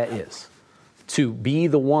Messiah is, to be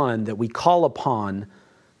the one that we call upon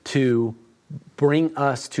to bring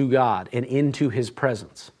us to God and into his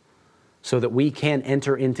presence so that we can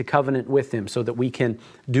enter into covenant with him, so that we can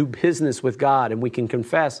do business with God and we can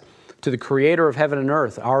confess to the creator of heaven and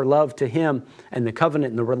earth our love to him and the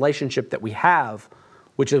covenant and the relationship that we have,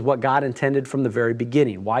 which is what God intended from the very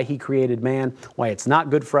beginning, why he created man, why it's not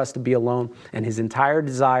good for us to be alone, and his entire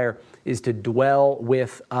desire is to dwell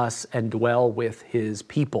with us and dwell with his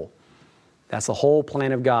people. That's the whole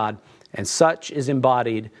plan of God, and such is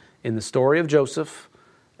embodied in the story of Joseph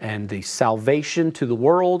and the salvation to the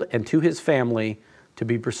world and to his family to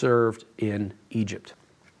be preserved in Egypt.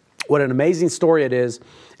 What an amazing story it is,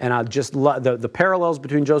 and I just love the parallels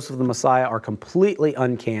between Joseph and the Messiah are completely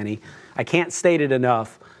uncanny. I can't state it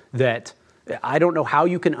enough that I don't know how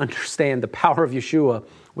you can understand the power of Yeshua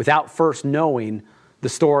without first knowing the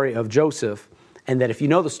story of Joseph, and that if you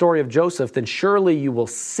know the story of Joseph, then surely you will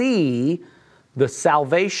see the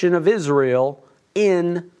salvation of Israel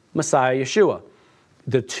in Messiah Yeshua.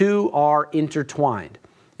 The two are intertwined.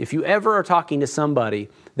 If you ever are talking to somebody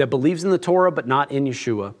that believes in the Torah but not in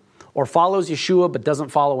Yeshua, or follows Yeshua but doesn't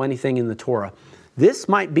follow anything in the Torah, this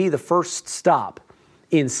might be the first stop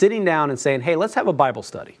in sitting down and saying, hey, let's have a Bible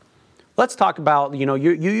study. Let's talk about, you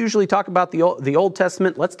usually talk about the Old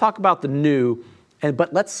Testament. Let's talk about the New,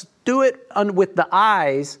 but let's do it with the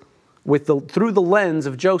eyes through the lens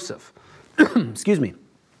of Joseph. Excuse me.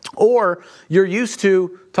 Or you're used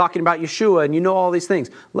to talking about Yeshua and you know all these things.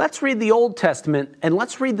 Let's read the Old Testament and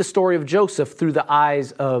let's read the story of Joseph through the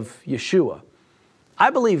eyes of Yeshua. I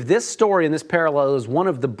believe this story and this parallel is one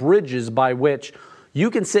of the bridges by which you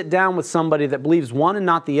can sit down with somebody that believes one and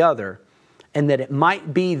not the other, and that it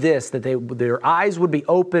might be this, that their eyes would be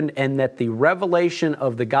opened and that the revelation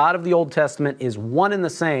of the God of the Old Testament is one and the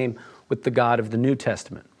same with the God of the New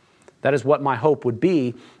Testament. That is what my hope would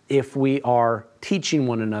be if we are teaching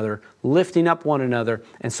one another, lifting up one another,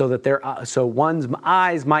 and so that so one's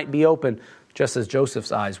eyes might be open just as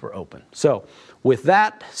Joseph's eyes were open. So with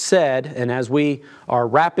that said, and as we are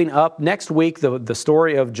wrapping up next week, the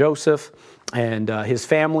story of Joseph and his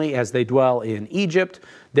family as they dwell in Egypt,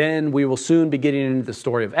 then we will soon be getting into the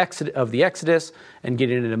story of the Exodus and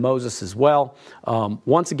getting into Moses as well.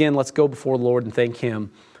 Once again, let's go before the Lord and thank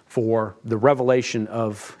Him for the revelation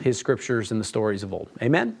of His scriptures and the stories of old.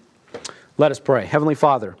 Amen? Let us pray. Heavenly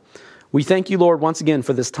Father, we thank you, Lord, once again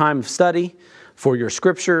for this time of study, for your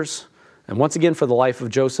scriptures, and once again for the life of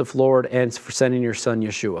Joseph, Lord, and for sending your son,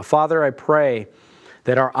 Yeshua. Father, I pray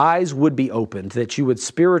that our eyes would be opened, that you would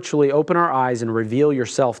spiritually open our eyes and reveal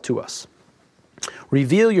yourself to us.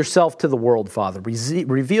 Reveal yourself to the world, Father.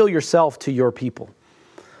 Reveal yourself to your people.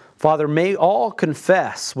 Father, may all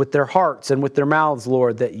confess with their hearts and with their mouths,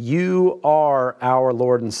 Lord, that you are our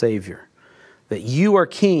Lord and Savior, that you are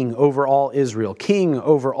King over all Israel, King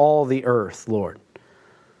over all the earth, Lord.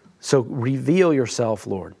 So reveal yourself,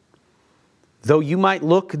 Lord. Though you might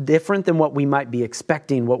look different than what we might be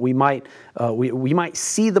expecting, what we might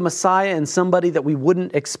see the Messiah in somebody that we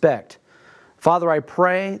wouldn't expect. Father, I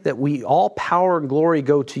pray that all power and glory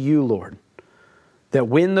go to you, Lord. That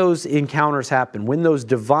when those encounters happen, when those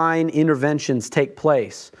divine interventions take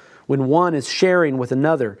place, when one is sharing with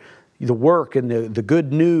another the work and the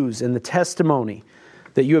good news and the testimony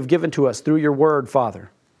that you have given to us through your word, Father.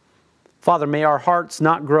 Father, may our hearts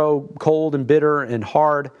not grow cold and bitter and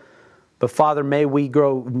hard, but Father, may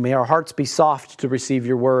our hearts be soft to receive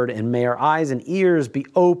your word, and may our eyes and ears be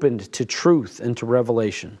opened to truth and to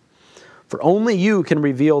revelation. For only you can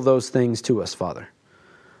reveal those things to us, Father.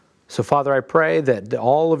 So, Father, I pray that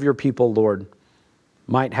all of your people, Lord,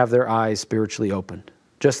 might have their eyes spiritually opened,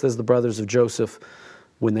 just as the brothers of Joseph,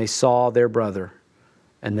 when they saw their brother,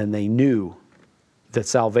 and then they knew that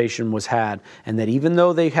salvation was had, and that even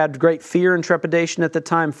though they had great fear and trepidation at the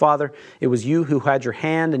time, Father, it was you who had your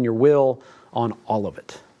hand and your will on all of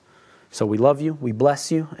it. So we love you, we bless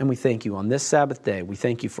you, and we thank you on this Sabbath day. We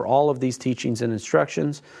thank you for all of these teachings and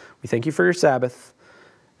instructions. We thank you for your Sabbath,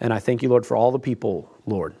 and I thank you, Lord, for all the people,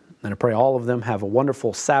 Lord. And I pray all of them have a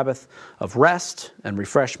wonderful Sabbath of rest and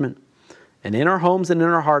refreshment. And in our homes and in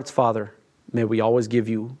our hearts, Father, may we always give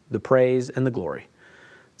you the praise and the glory.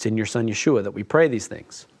 It's in your Son, Yeshua, that we pray these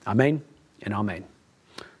things. Amen and amen.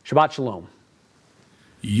 Shabbat Shalom.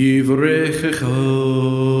 Yivrechecha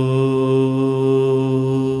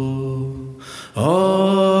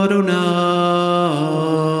Adonai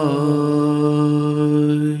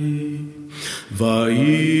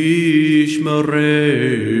Vayishmerecha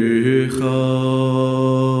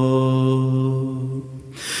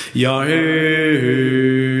Yair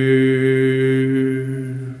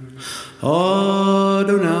Adonai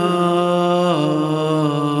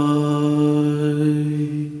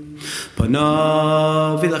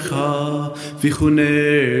Panav Ilacha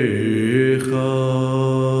Vichunecha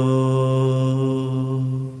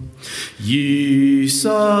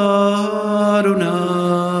Yisa Adonai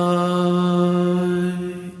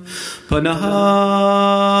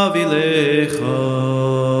Panav Ilecha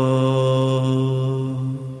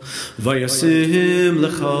Vayasim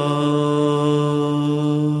Lecha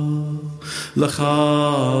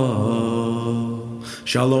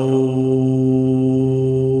Shalom.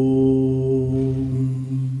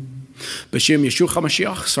 B'Shem Yeshua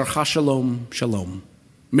HaMashiach, Sarcha Shalom, Shalom.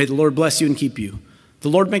 May the Lord bless you and keep you. The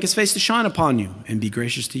Lord make his face to shine upon you and be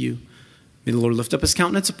gracious to you. May the Lord lift up his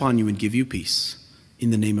countenance upon you and give you peace.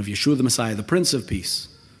 In the name of Yeshua the Messiah, the Prince of Peace.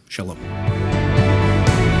 Shalom.